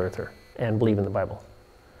be an old earther and believe in the Bible.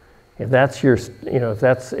 If that's your, if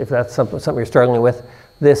that's something you're struggling with,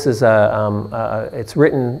 this is it's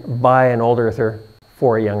written by an old earther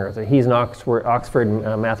for a young earther. He's an Oxford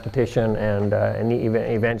mathematician and an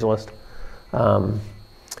evangelist.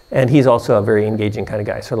 And he's also a very engaging kind of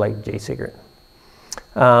guy, sort of like Jay Sigert.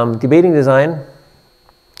 Debating Design.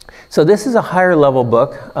 So this is a higher level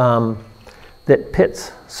book that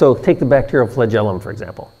pits, so take the bacterial flagellum, for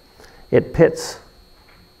example. It pits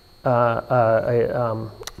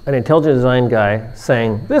an intelligent design guy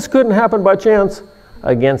saying, this couldn't happen by chance,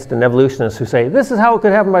 against an evolutionist who say, this is how it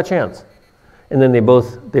could happen by chance. And then they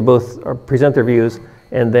both present their views,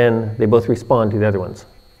 and then they both respond to the other ones.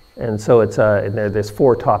 And so there's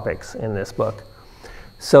 4 topics in this book.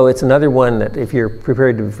 So it's another one that if you're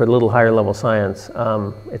prepared for a little higher level science,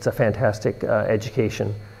 it's a fantastic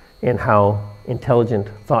education in how intelligent,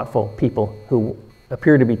 thoughtful people who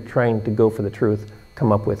appear to be trying to go for the truth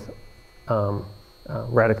come up with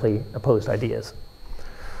radically opposed ideas.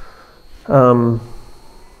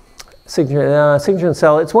 Signature and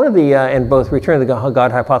Cell, it's one of the, and both Return to the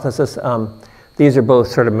God Hypothesis, these are both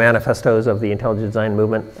sort of manifestos of the intelligent design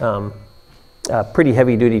movement. Pretty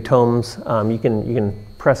heavy-duty tomes. You can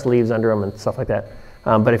press leaves under them and stuff like that.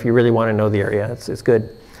 But if you really want to know the area, it's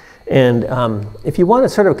good. And if you want a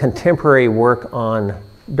sort of contemporary work on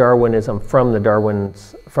Darwinism from the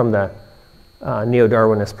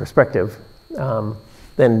neo-Darwinist perspective,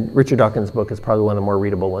 then Richard Dawkins' book is probably one of the more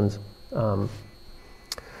readable ones.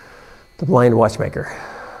 The Blind Watchmaker.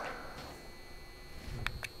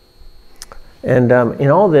 And in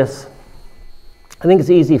all this, I think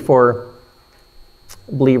it's easy for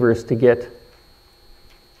believers to get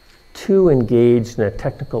too engaged in a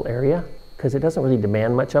technical area because it doesn't really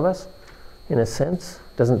demand much of us, in a sense.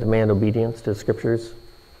 It doesn't demand obedience to the scriptures,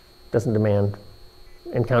 doesn't demand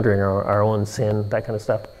encountering our own sin, that kind of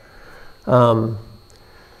stuff.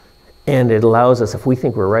 And it allows us, if we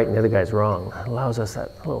think we're right and the other guy's wrong, it allows us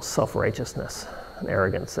that little self-righteousness and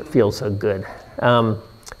arrogance that feels so good.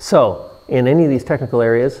 So, in any of these technical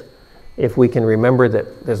areas, if we can remember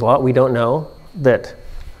that there's a lot we don't know, that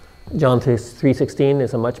John 3:16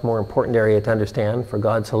 is a much more important area to understand. For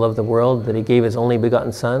God so loved the world that he gave his only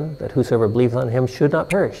begotten Son, that whosoever believes on him should not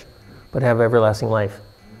perish, but have everlasting life.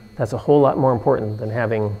 That's a whole lot more important than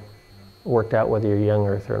having worked out whether you're a young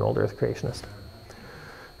earth or an old earth creationist.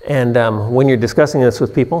 And when you're discussing this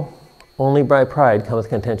with people, only by pride cometh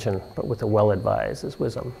contention, but with the well-advised is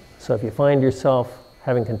wisdom. So if you find yourself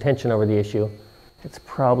having contention over the issue, it's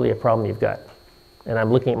probably a problem you've got. And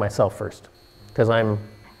I'm looking at myself first, because I'm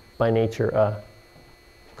by nature a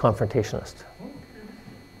confrontationist.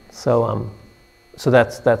 So,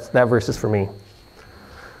 that verse is for me.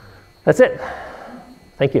 That's it.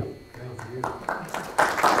 Thank you.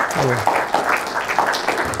 Thank you.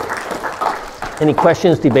 Any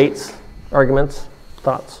questions, debates, arguments,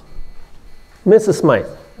 thoughts? Mrs. Smythe.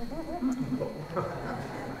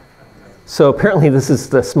 So apparently this is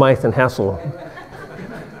the Smythe and Hassell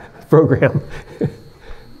program. I think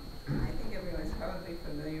everyone's probably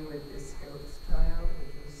familiar with this goat's trial,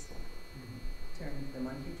 which was termed the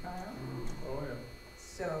monkey trial. Oh, yeah.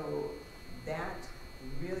 So that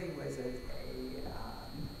really was a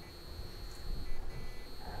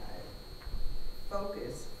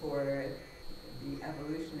focus for the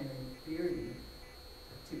evolutionary theory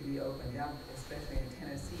to be opened up, especially in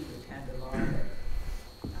Tennessee, which had the law that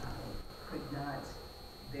could not,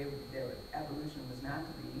 their evolution was not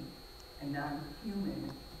to be a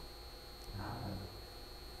non-human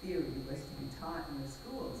theory was to be taught in the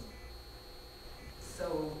schools.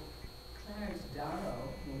 So Clarence Darrow,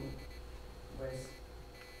 who was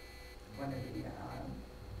one of the,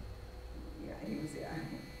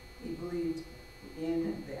 he believed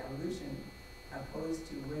in the evolution opposed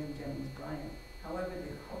to William Jennings Bryan. However,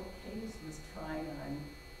 the whole case was tried on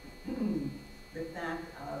the fact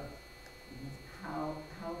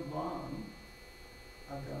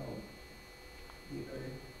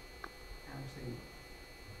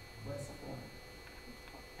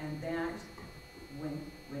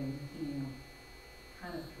when he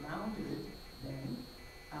kind of floundered then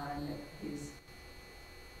on his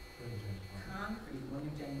concrete,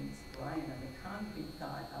 William James Bryan, on the concrete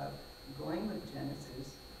thought of going with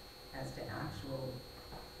Genesis as to actual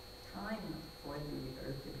time for the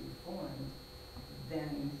earth to be formed,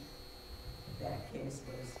 then that case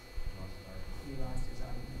was, he lost his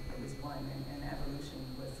argument. It was won, and evolution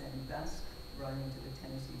was then thus brought into the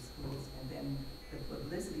Tennessee schools, and then the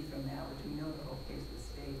publicity from that, which we know the whole case was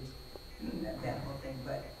staged, that whole thing,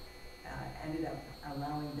 but ended up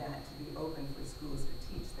allowing that to be open for schools to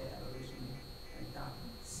teach the evolution and thought.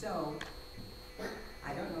 So,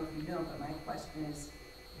 I don't know if you know, but my question is,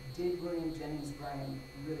 did William Jennings Bryan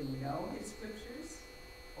really know his scriptures,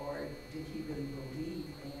 or did he really believe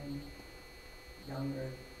in younger,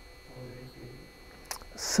 older people?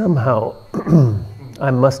 Somehow,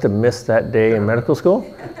 I must have missed that day in medical school.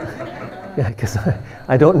 Yeah, because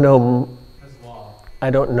I don't know. I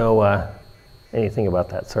don't know anything about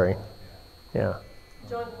that. Sorry. Yeah.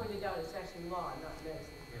 John pointed out it's actually law, not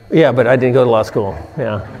medicine. Yeah, but I didn't go to law school.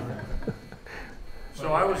 Yeah.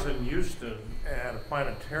 So I was in Houston at a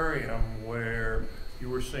planetarium where you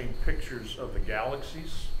were seeing pictures of the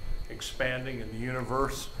galaxies expanding in the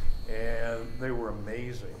universe, and they were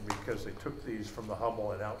amazing because they took these from the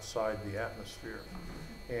Hubble and outside the atmosphere.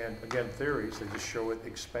 And again, theories, they just show it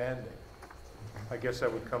expanding. I guess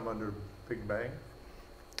that would come under Big Bang.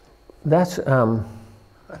 That's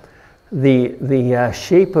the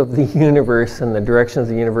shape of the universe and the direction of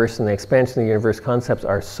the universe and the expansion of the universe concepts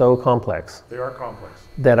are so complex. They are complex.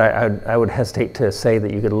 That I would hesitate to say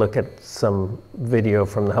that you could look at some video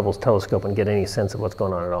from the Hubble's telescope and get any sense of what's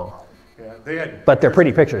going on at all. Yeah, they had. But they're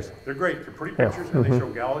pretty pictures. They're great. They're pretty pictures, and they show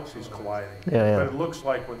galaxies colliding. Yeah, yeah. But it looks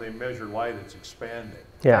like when they measure light, it's expanding.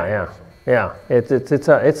 Yeah.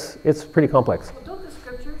 It's pretty complex. Well, don't the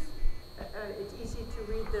scriptures, it's easy to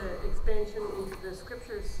read the expansion into the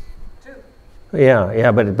scriptures too.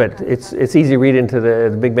 Yeah, but it's easy to read into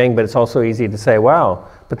the Big Bang, but it's also easy to say, wow.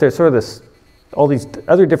 But there's sort of this, all these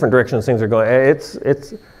other different directions things are going.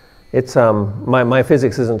 My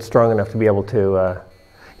physics isn't strong enough to be able to.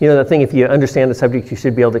 The thing, if you understand the subject, you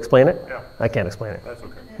should be able to explain it. Yeah. I can't explain it. That's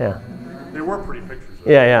okay. Yeah. They were pretty pictures.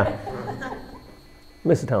 Though. Yeah.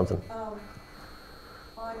 Mrs. Townsend.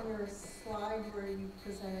 On your slide where you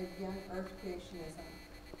presented young Earth creationism,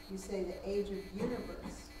 you say the age of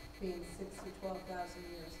universe being 6 to 12,000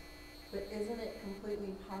 years. But isn't it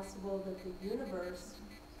completely possible that the universe,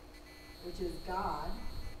 which is God,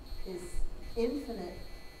 is infinite,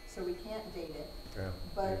 so we can't date it? Yeah.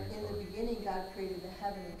 But in the beginning, God created the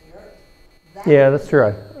heaven and the earth. That's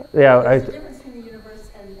true. There's a difference between the universe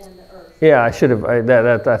and the earth. Yeah, I should have.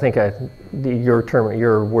 I think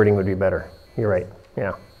your wording would be better. You're right.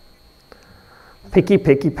 Yeah. Picky.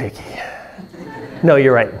 No,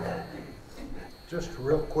 you're right. Just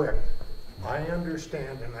real quick, I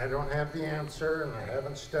understand, and I don't have the answer, and I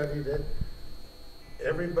haven't studied it.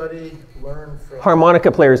 Everybody learn from...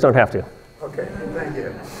 Harmonica players don't have to. Okay, thank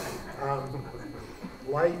you.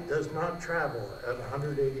 Light does not travel at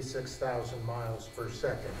 186,000 miles per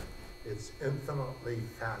second. It's infinitely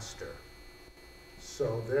faster.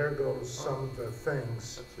 So there goes some of the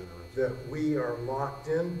things that we are locked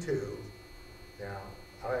into. Now,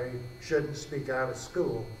 I shouldn't speak out of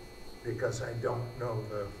school because I don't know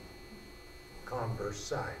the converse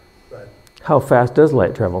side, but... How fast does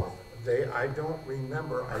light travel? I don't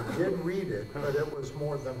remember. I did read it, but it was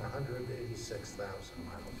more than 186,000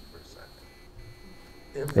 miles per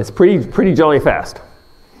second. It's pretty jolly fast.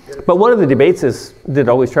 But one of the debates is, did it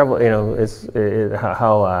always travel? Is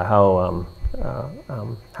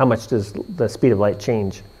how much does the speed of light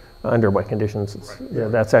change under what conditions?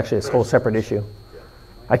 That's actually a whole separate issue.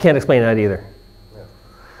 I can't explain that either.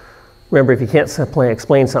 Remember, if you can't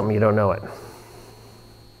explain something, you don't know it.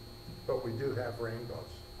 But we do have rainbows.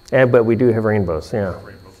 But we do have rainbows, yeah.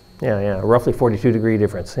 Yeah, roughly 42-degree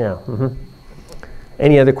difference, yeah.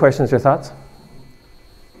 Any other questions or thoughts?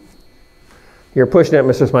 You're pushing it,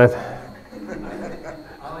 Mr. Smythe.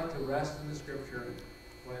 I like to rest in the scripture.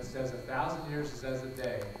 When it says 1,000 years, it says a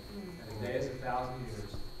day, and a day is 1,000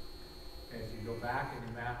 years. And if you go back and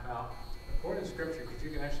you map out, according to scripture, because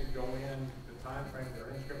you can actually go in the time frame that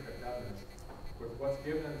are in scripture, with what's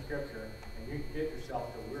given in the scripture, and you can get yourself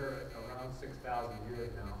to we're around 6,000 years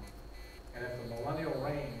now. And if the millennial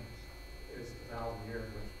reign is 1,000 years,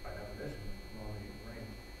 which by definition is millennial reign,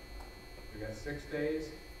 we got 6 days,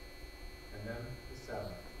 and then the 7th.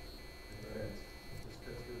 It fits. It just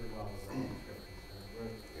fits really well with what the scripture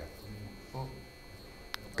says.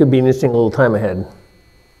 Could be an interesting little time ahead.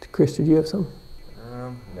 Chris, did you have some?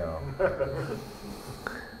 No.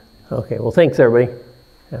 Okay, well, thanks, everybody.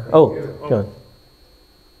 Yeah. Oh, go on.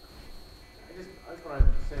 I just want to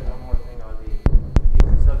say one more thing on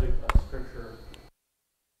the subject of Scripture.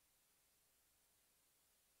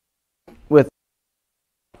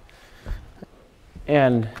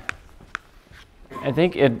 And I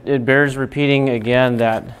think it bears repeating again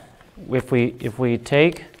that if we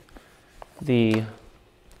take the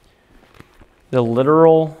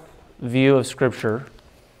literal view of Scripture,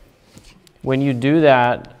 when you do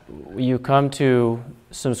that, you come to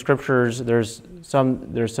some scriptures. There's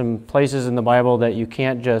some places in the Bible that you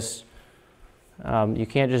can't just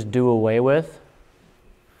do away with.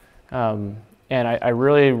 And I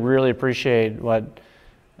really appreciate what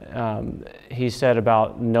he said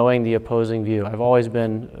about knowing the opposing view. I've always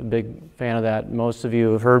been a big fan of that. Most of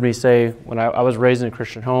you have heard me say, when I was raised in a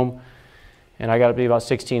Christian home, and I got to be about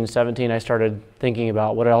 16, 17, I started thinking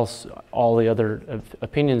about what else all the other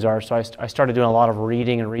opinions are. So I started doing a lot of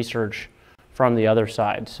reading and research from the other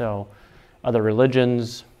side. So other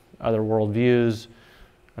religions, other worldviews.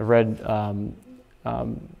 I've read a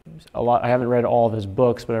lot. I haven't read all of his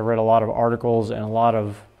books, but I've read a lot of articles and a lot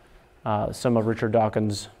of some of Richard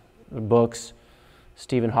Dawkins' books,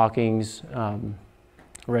 Stephen Hawking's,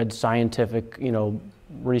 read scientific,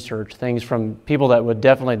 research, things from people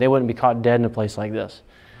that they wouldn't be caught dead in a place like this,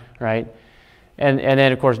 right? And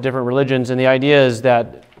then, of course, different religions. And the idea is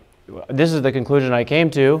that this is the conclusion I came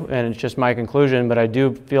to, and it's just my conclusion, but I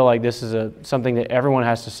do feel like this is something that everyone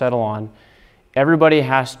has to settle on. Everybody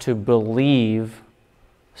has to believe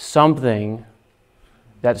something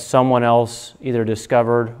that someone else either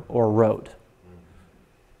discovered or wrote.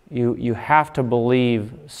 You have to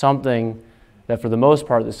believe something that, for the most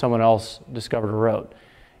part, that someone else discovered or wrote.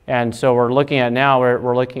 And so we're looking at now,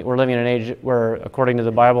 we're living in an age where, according to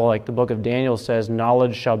the Bible, like the book of Daniel says,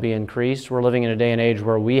 knowledge shall be increased. We're living in a day and age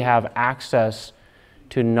where we have access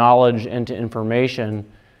to knowledge and to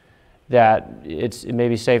information that it may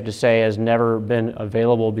be safe to say has never been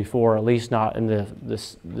available before, at least not in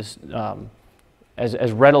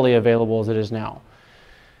as readily available as it is now.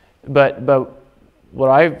 But what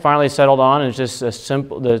I finally settled on is just a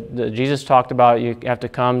simple. Jesus talked about you have to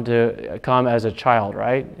come as a child,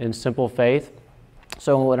 right, in simple faith.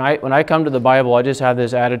 So when I come to the Bible, I just have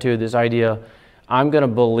this attitude, this idea. I'm going to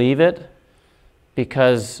believe it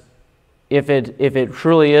because if it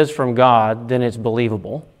truly is from God, then it's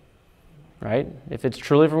believable, right? If it's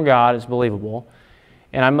truly from God, it's believable,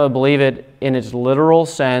 and I'm going to believe it in its literal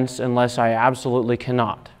sense unless I absolutely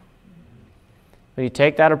cannot. When you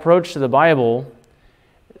take that approach to the Bible,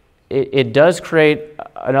 it does create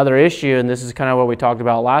another issue, and this is kind of what we talked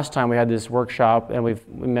about last time we had this workshop, and we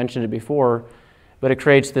mentioned it before, but it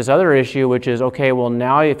creates this other issue, which is, okay, well,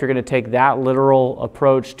 now if you're going to take that literal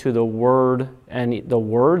approach to the Word and the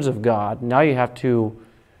words of God, now you have to,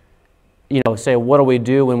 say, what do we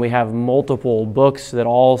do when we have multiple books that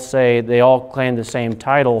all claim the same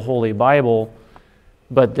title, Holy Bible,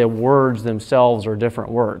 but the words themselves are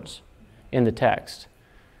different words in the text?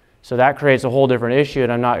 So that creates a whole different issue,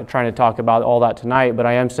 and I'm not trying to talk about all that tonight, but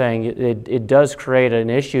I am saying it does create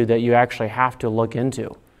an issue that you actually have to look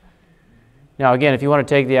into. Now, again, if you want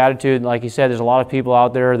to take the attitude, like you said, there's a lot of people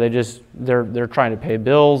out there, they're trying to pay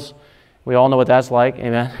bills. We all know what that's like,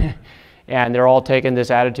 amen? And they're all taking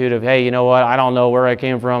this attitude of, hey, you know what, I don't know where I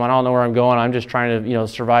came from, I don't know where I'm going, I'm just trying to,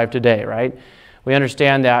 survive today, right? We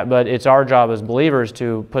understand that, but it's our job as believers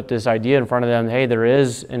to put this idea in front of them, hey, there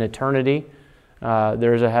is an eternity.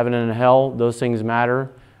 There's a heaven and a hell. Those things matter.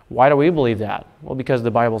 Why do we believe that? Well, because the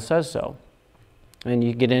Bible says so. And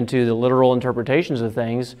you get into the literal interpretations of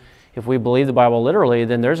things. If we believe the Bible literally,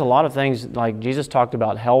 then there's a lot of things, like Jesus talked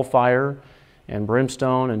about hellfire and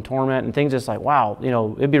brimstone and torment and things. It's like, wow,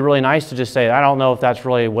 it'd be really nice to just say, I don't know if that's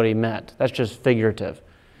really what he meant. That's just figurative.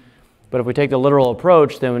 But if we take the literal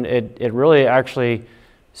approach, then it really actually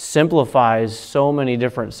simplifies so many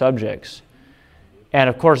different subjects. And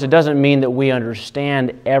of course, it doesn't mean that we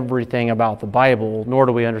understand everything about the Bible, nor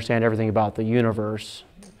do we understand everything about the universe.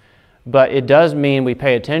 But it does mean we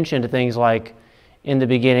pay attention to things like, in the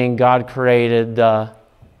beginning, God created the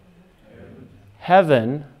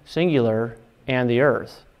heaven, singular, and the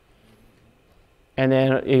earth. And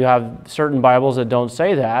then you have certain Bibles that don't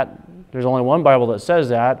say that. There's only one Bible that says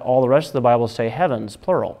that. All the rest of the Bibles say heavens,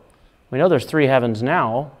 plural. We know there's 3 heavens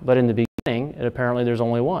now, but in the beginning, apparently there's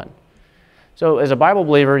only one. So as a Bible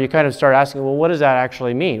believer, you kind of start asking, well, what does that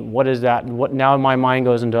actually mean? What is that? Now my mind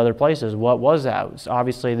goes into other places. What was that?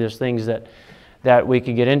 Obviously, there's things that we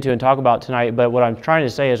could get into and talk about tonight, but what I'm trying to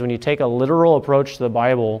say is when you take a literal approach to the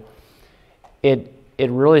Bible, it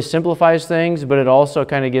really simplifies things, but it also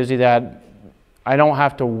kind of gives you that I don't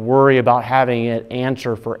have to worry about having an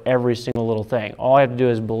answer for every single little thing. All I have to do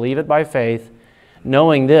is believe it by faith,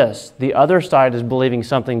 knowing this, the other side is believing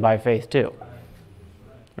something by faith too,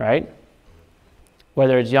 right?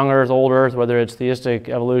 Whether it's young earth, old earth, whether it's theistic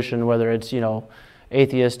evolution, whether it's,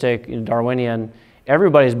 atheistic, Darwinian,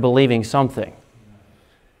 everybody's believing something.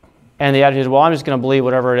 And the attitude is, well, I'm just going to believe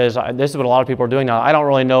whatever it is. This is what a lot of people are doing now. I don't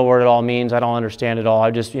really know what it all means. I don't understand it all. I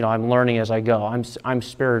just, I'm learning as I go. I'm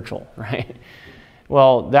spiritual, right?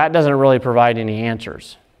 Well, that doesn't really provide any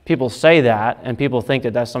answers. People say that, and people think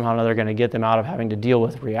that that's somehow or another going to get them out of having to deal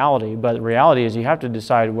with reality. But the reality is you have to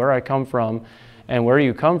decide where I come from, and where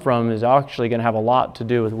you come from is actually going to have a lot to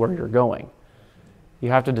do with where you're going. You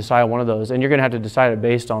have to decide one of those, and you're going to have to decide it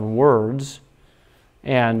based on words.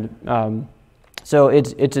 And so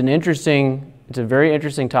it's a very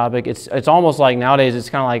interesting topic. It's almost like nowadays it's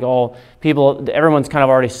kind of like everyone's kind of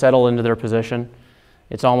already settled into their position.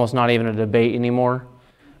 It's almost not even a debate anymore.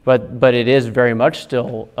 But it is very much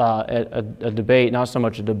still a debate, not so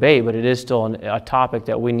much a debate, but it is still a topic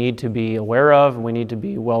that we need to be aware of, and we need to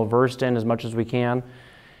be well versed in as much as we can.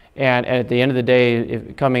 And at the end of the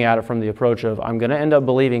day, coming at it from the approach of, I'm going to end up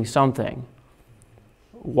believing something,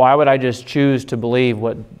 why would I just choose to believe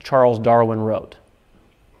what Charles Darwin wrote?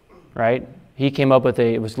 Right? He came up with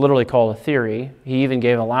it was literally called a theory. He even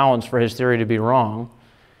gave allowance for his theory to be wrong.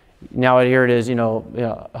 Now here it is,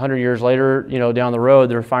 100 years later, down the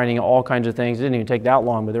road, they're finding all kinds of things. It didn't even take that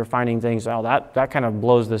long, but they're finding things, that kind of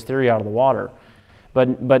blows this theory out of the water.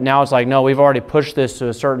 But now it's like, no, we've already pushed this to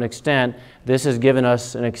a certain extent. This has given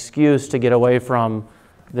us an excuse to get away from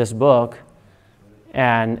this book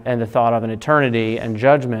and the thought of an eternity and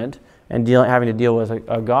judgment and having to deal with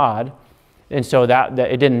a God. And so that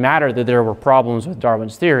it didn't matter that there were problems with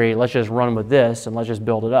Darwin's theory. Let's just run with this and let's just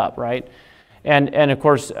build it up, right? And of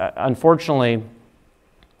course, unfortunately,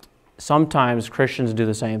 sometimes Christians do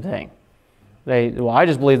the same thing. I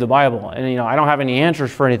just believe the Bible, and I don't have any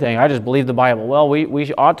answers for anything. I just believe the Bible. Well,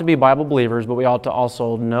 we ought to be Bible believers, but we ought to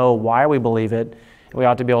also know why we believe it. We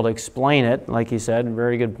ought to be able to explain it, like he said.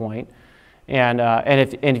 Very good point. And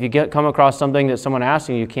if you come across something that someone asks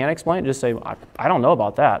you can't explain, just say, I don't know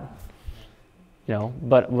about that.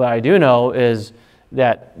 But what I do know is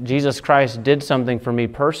that Jesus Christ did something for me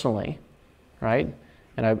personally, right?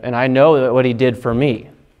 And I know what he did for me.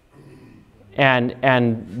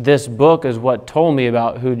 And this book is what told me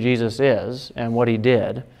about who Jesus is and what he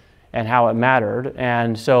did and how it mattered.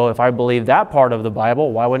 And so if I believe that part of the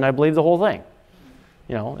Bible, why wouldn't I believe the whole thing?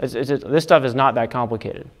 This stuff is not that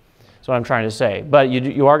complicated. That's what I'm trying to say. But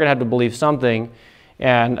you are going to have to believe something.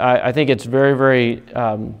 And I think it's very, very...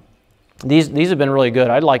 These have been really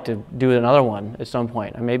good. I'd like to do another one at some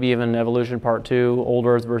point. Maybe even Evolution Part 2, Old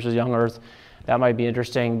Earth versus Young Earth. That might be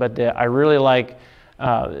interesting. But I really like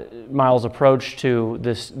Miles' approach to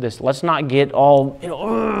this. Let's not get all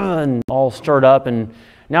and all stirred up, and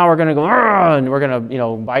now we're going to go and we're going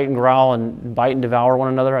to bite and growl and bite and devour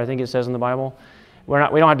one another. I think it says in the Bible. We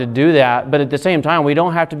don't have to do that. But at the same time, we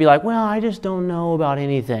don't have to be like, well, I just don't know about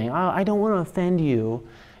anything. I don't want to offend you.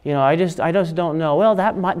 I just don't know. Well,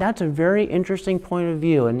 that's a very interesting point of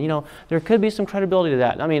view, and there could be some credibility to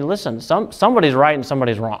that. I mean, listen, somebody's right and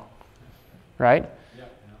somebody's wrong, right?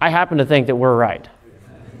 I happen to think that we're right.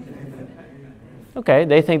 Okay,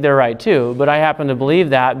 they think they're right too, but I happen to believe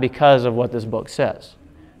that because of what this book says,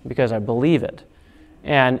 because I believe it,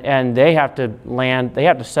 and they have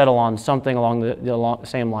to settle on something along the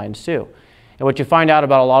same lines too. And what you find out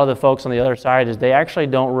about a lot of the folks on the other side is they actually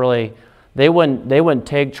don't really. They wouldn't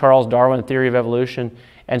take Charles Darwin's theory of evolution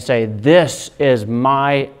and say, this is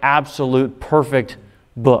my absolute perfect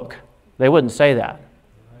book. They wouldn't say that.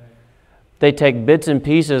 They take bits and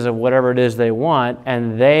pieces of whatever it is they want,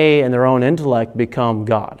 and they, in their own intellect, become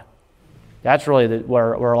God. That's really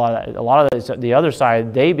where a lot of the other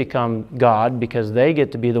side, they become God because they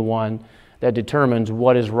get to be the one that determines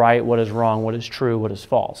what is right, what is wrong, what is true, what is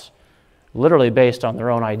false, literally based on their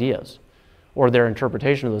own ideas or their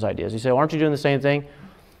interpretation of those ideas. You say, well, aren't you doing the same thing?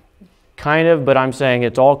 Kind of, but I'm saying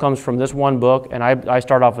it all comes from this one book, and I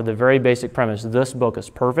start off with the very basic premise. This book is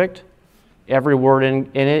perfect. Every word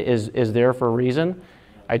in it is there for a reason.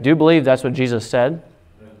 I do believe that's what Jesus said.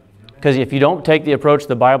 Because if you don't take the approach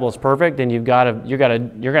the Bible is perfect, then you're going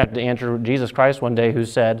to have to answer Jesus Christ one day, who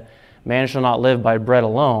said, man shall not live by bread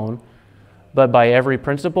alone, but by every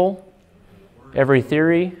principle, every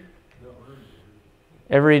theory,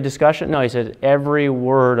 every discussion. No, he said every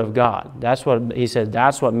word of God. That's what he said.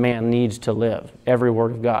 That's what man needs to live. Every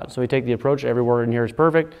word of God. So we take the approach. Every word in here is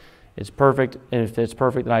perfect. It's perfect, and if it's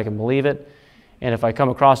perfect, then I can believe it. And if I come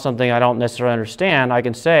across something I don't necessarily understand, I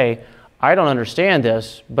can say, I don't understand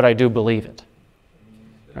this, but I do believe it.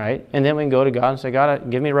 right? And then we can go to God and say, God,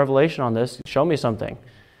 give me a revelation on this. Show me something.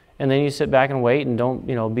 And then you sit back and wait and don't,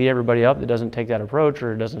 beat everybody up that doesn't take that approach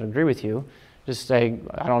or doesn't agree with you. Just say,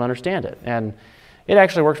 I don't understand it. And it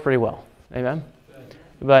actually works pretty well. Amen?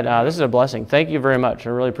 But this is a blessing. Thank you very much.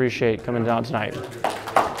 I really appreciate coming down tonight.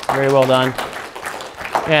 Very well done.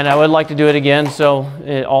 And I would like to do it again. So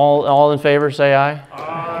all in favor, say aye.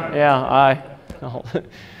 Aye. Yeah, aye. I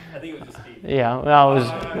think it was just Steve. Yeah,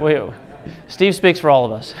 well, Steve speaks for all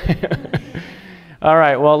of us. All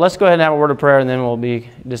right, well, let's go ahead and have a word of prayer, and then we'll be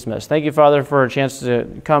dismissed. Thank you, Father, for a chance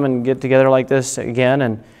to come and get together like this again.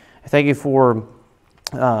 And thank you for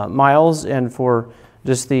Miles and for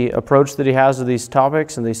just the approach that he has to these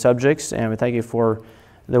topics and these subjects. And we thank you for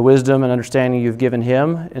the wisdom and understanding you've given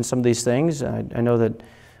him in some of these things. I know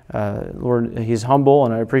that, Lord, he's humble,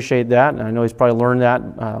 and I appreciate that. And I know he's probably learned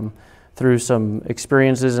that through some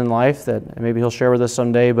experiences in life that maybe he'll share with us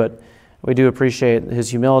someday. But we do appreciate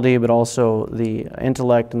his humility, but also the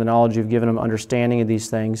intellect and the knowledge you've given him, understanding of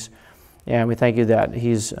these things. And we thank you that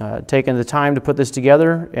he's taken the time to put this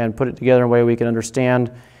together and put it together in a way we can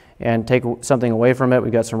understand and take something away from it.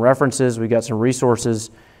 We've got some references, we've got some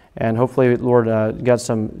resources, and hopefully, Lord, got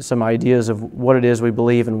some ideas of what it is we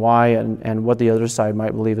believe and why, and what the other side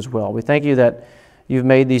might believe as well. We thank you that you've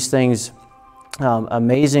made these things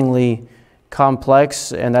amazingly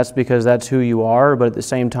complex, and that's because that's who you are, but at the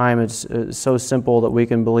same time it's so simple that we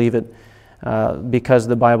can believe it because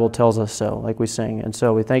the Bible tells us so, like we sing. And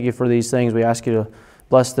so we thank you for these things. We ask you to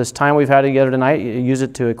bless this time we've had together tonight. Use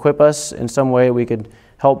it to equip us in some way we could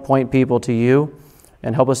help point people to you,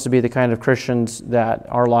 and help us to be the kind of Christians that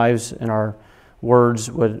our lives and our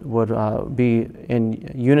words would be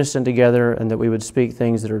in unison together, and that we would speak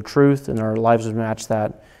things that are truth and our lives would match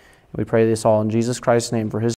that. We pray this all in Jesus Christ's name for his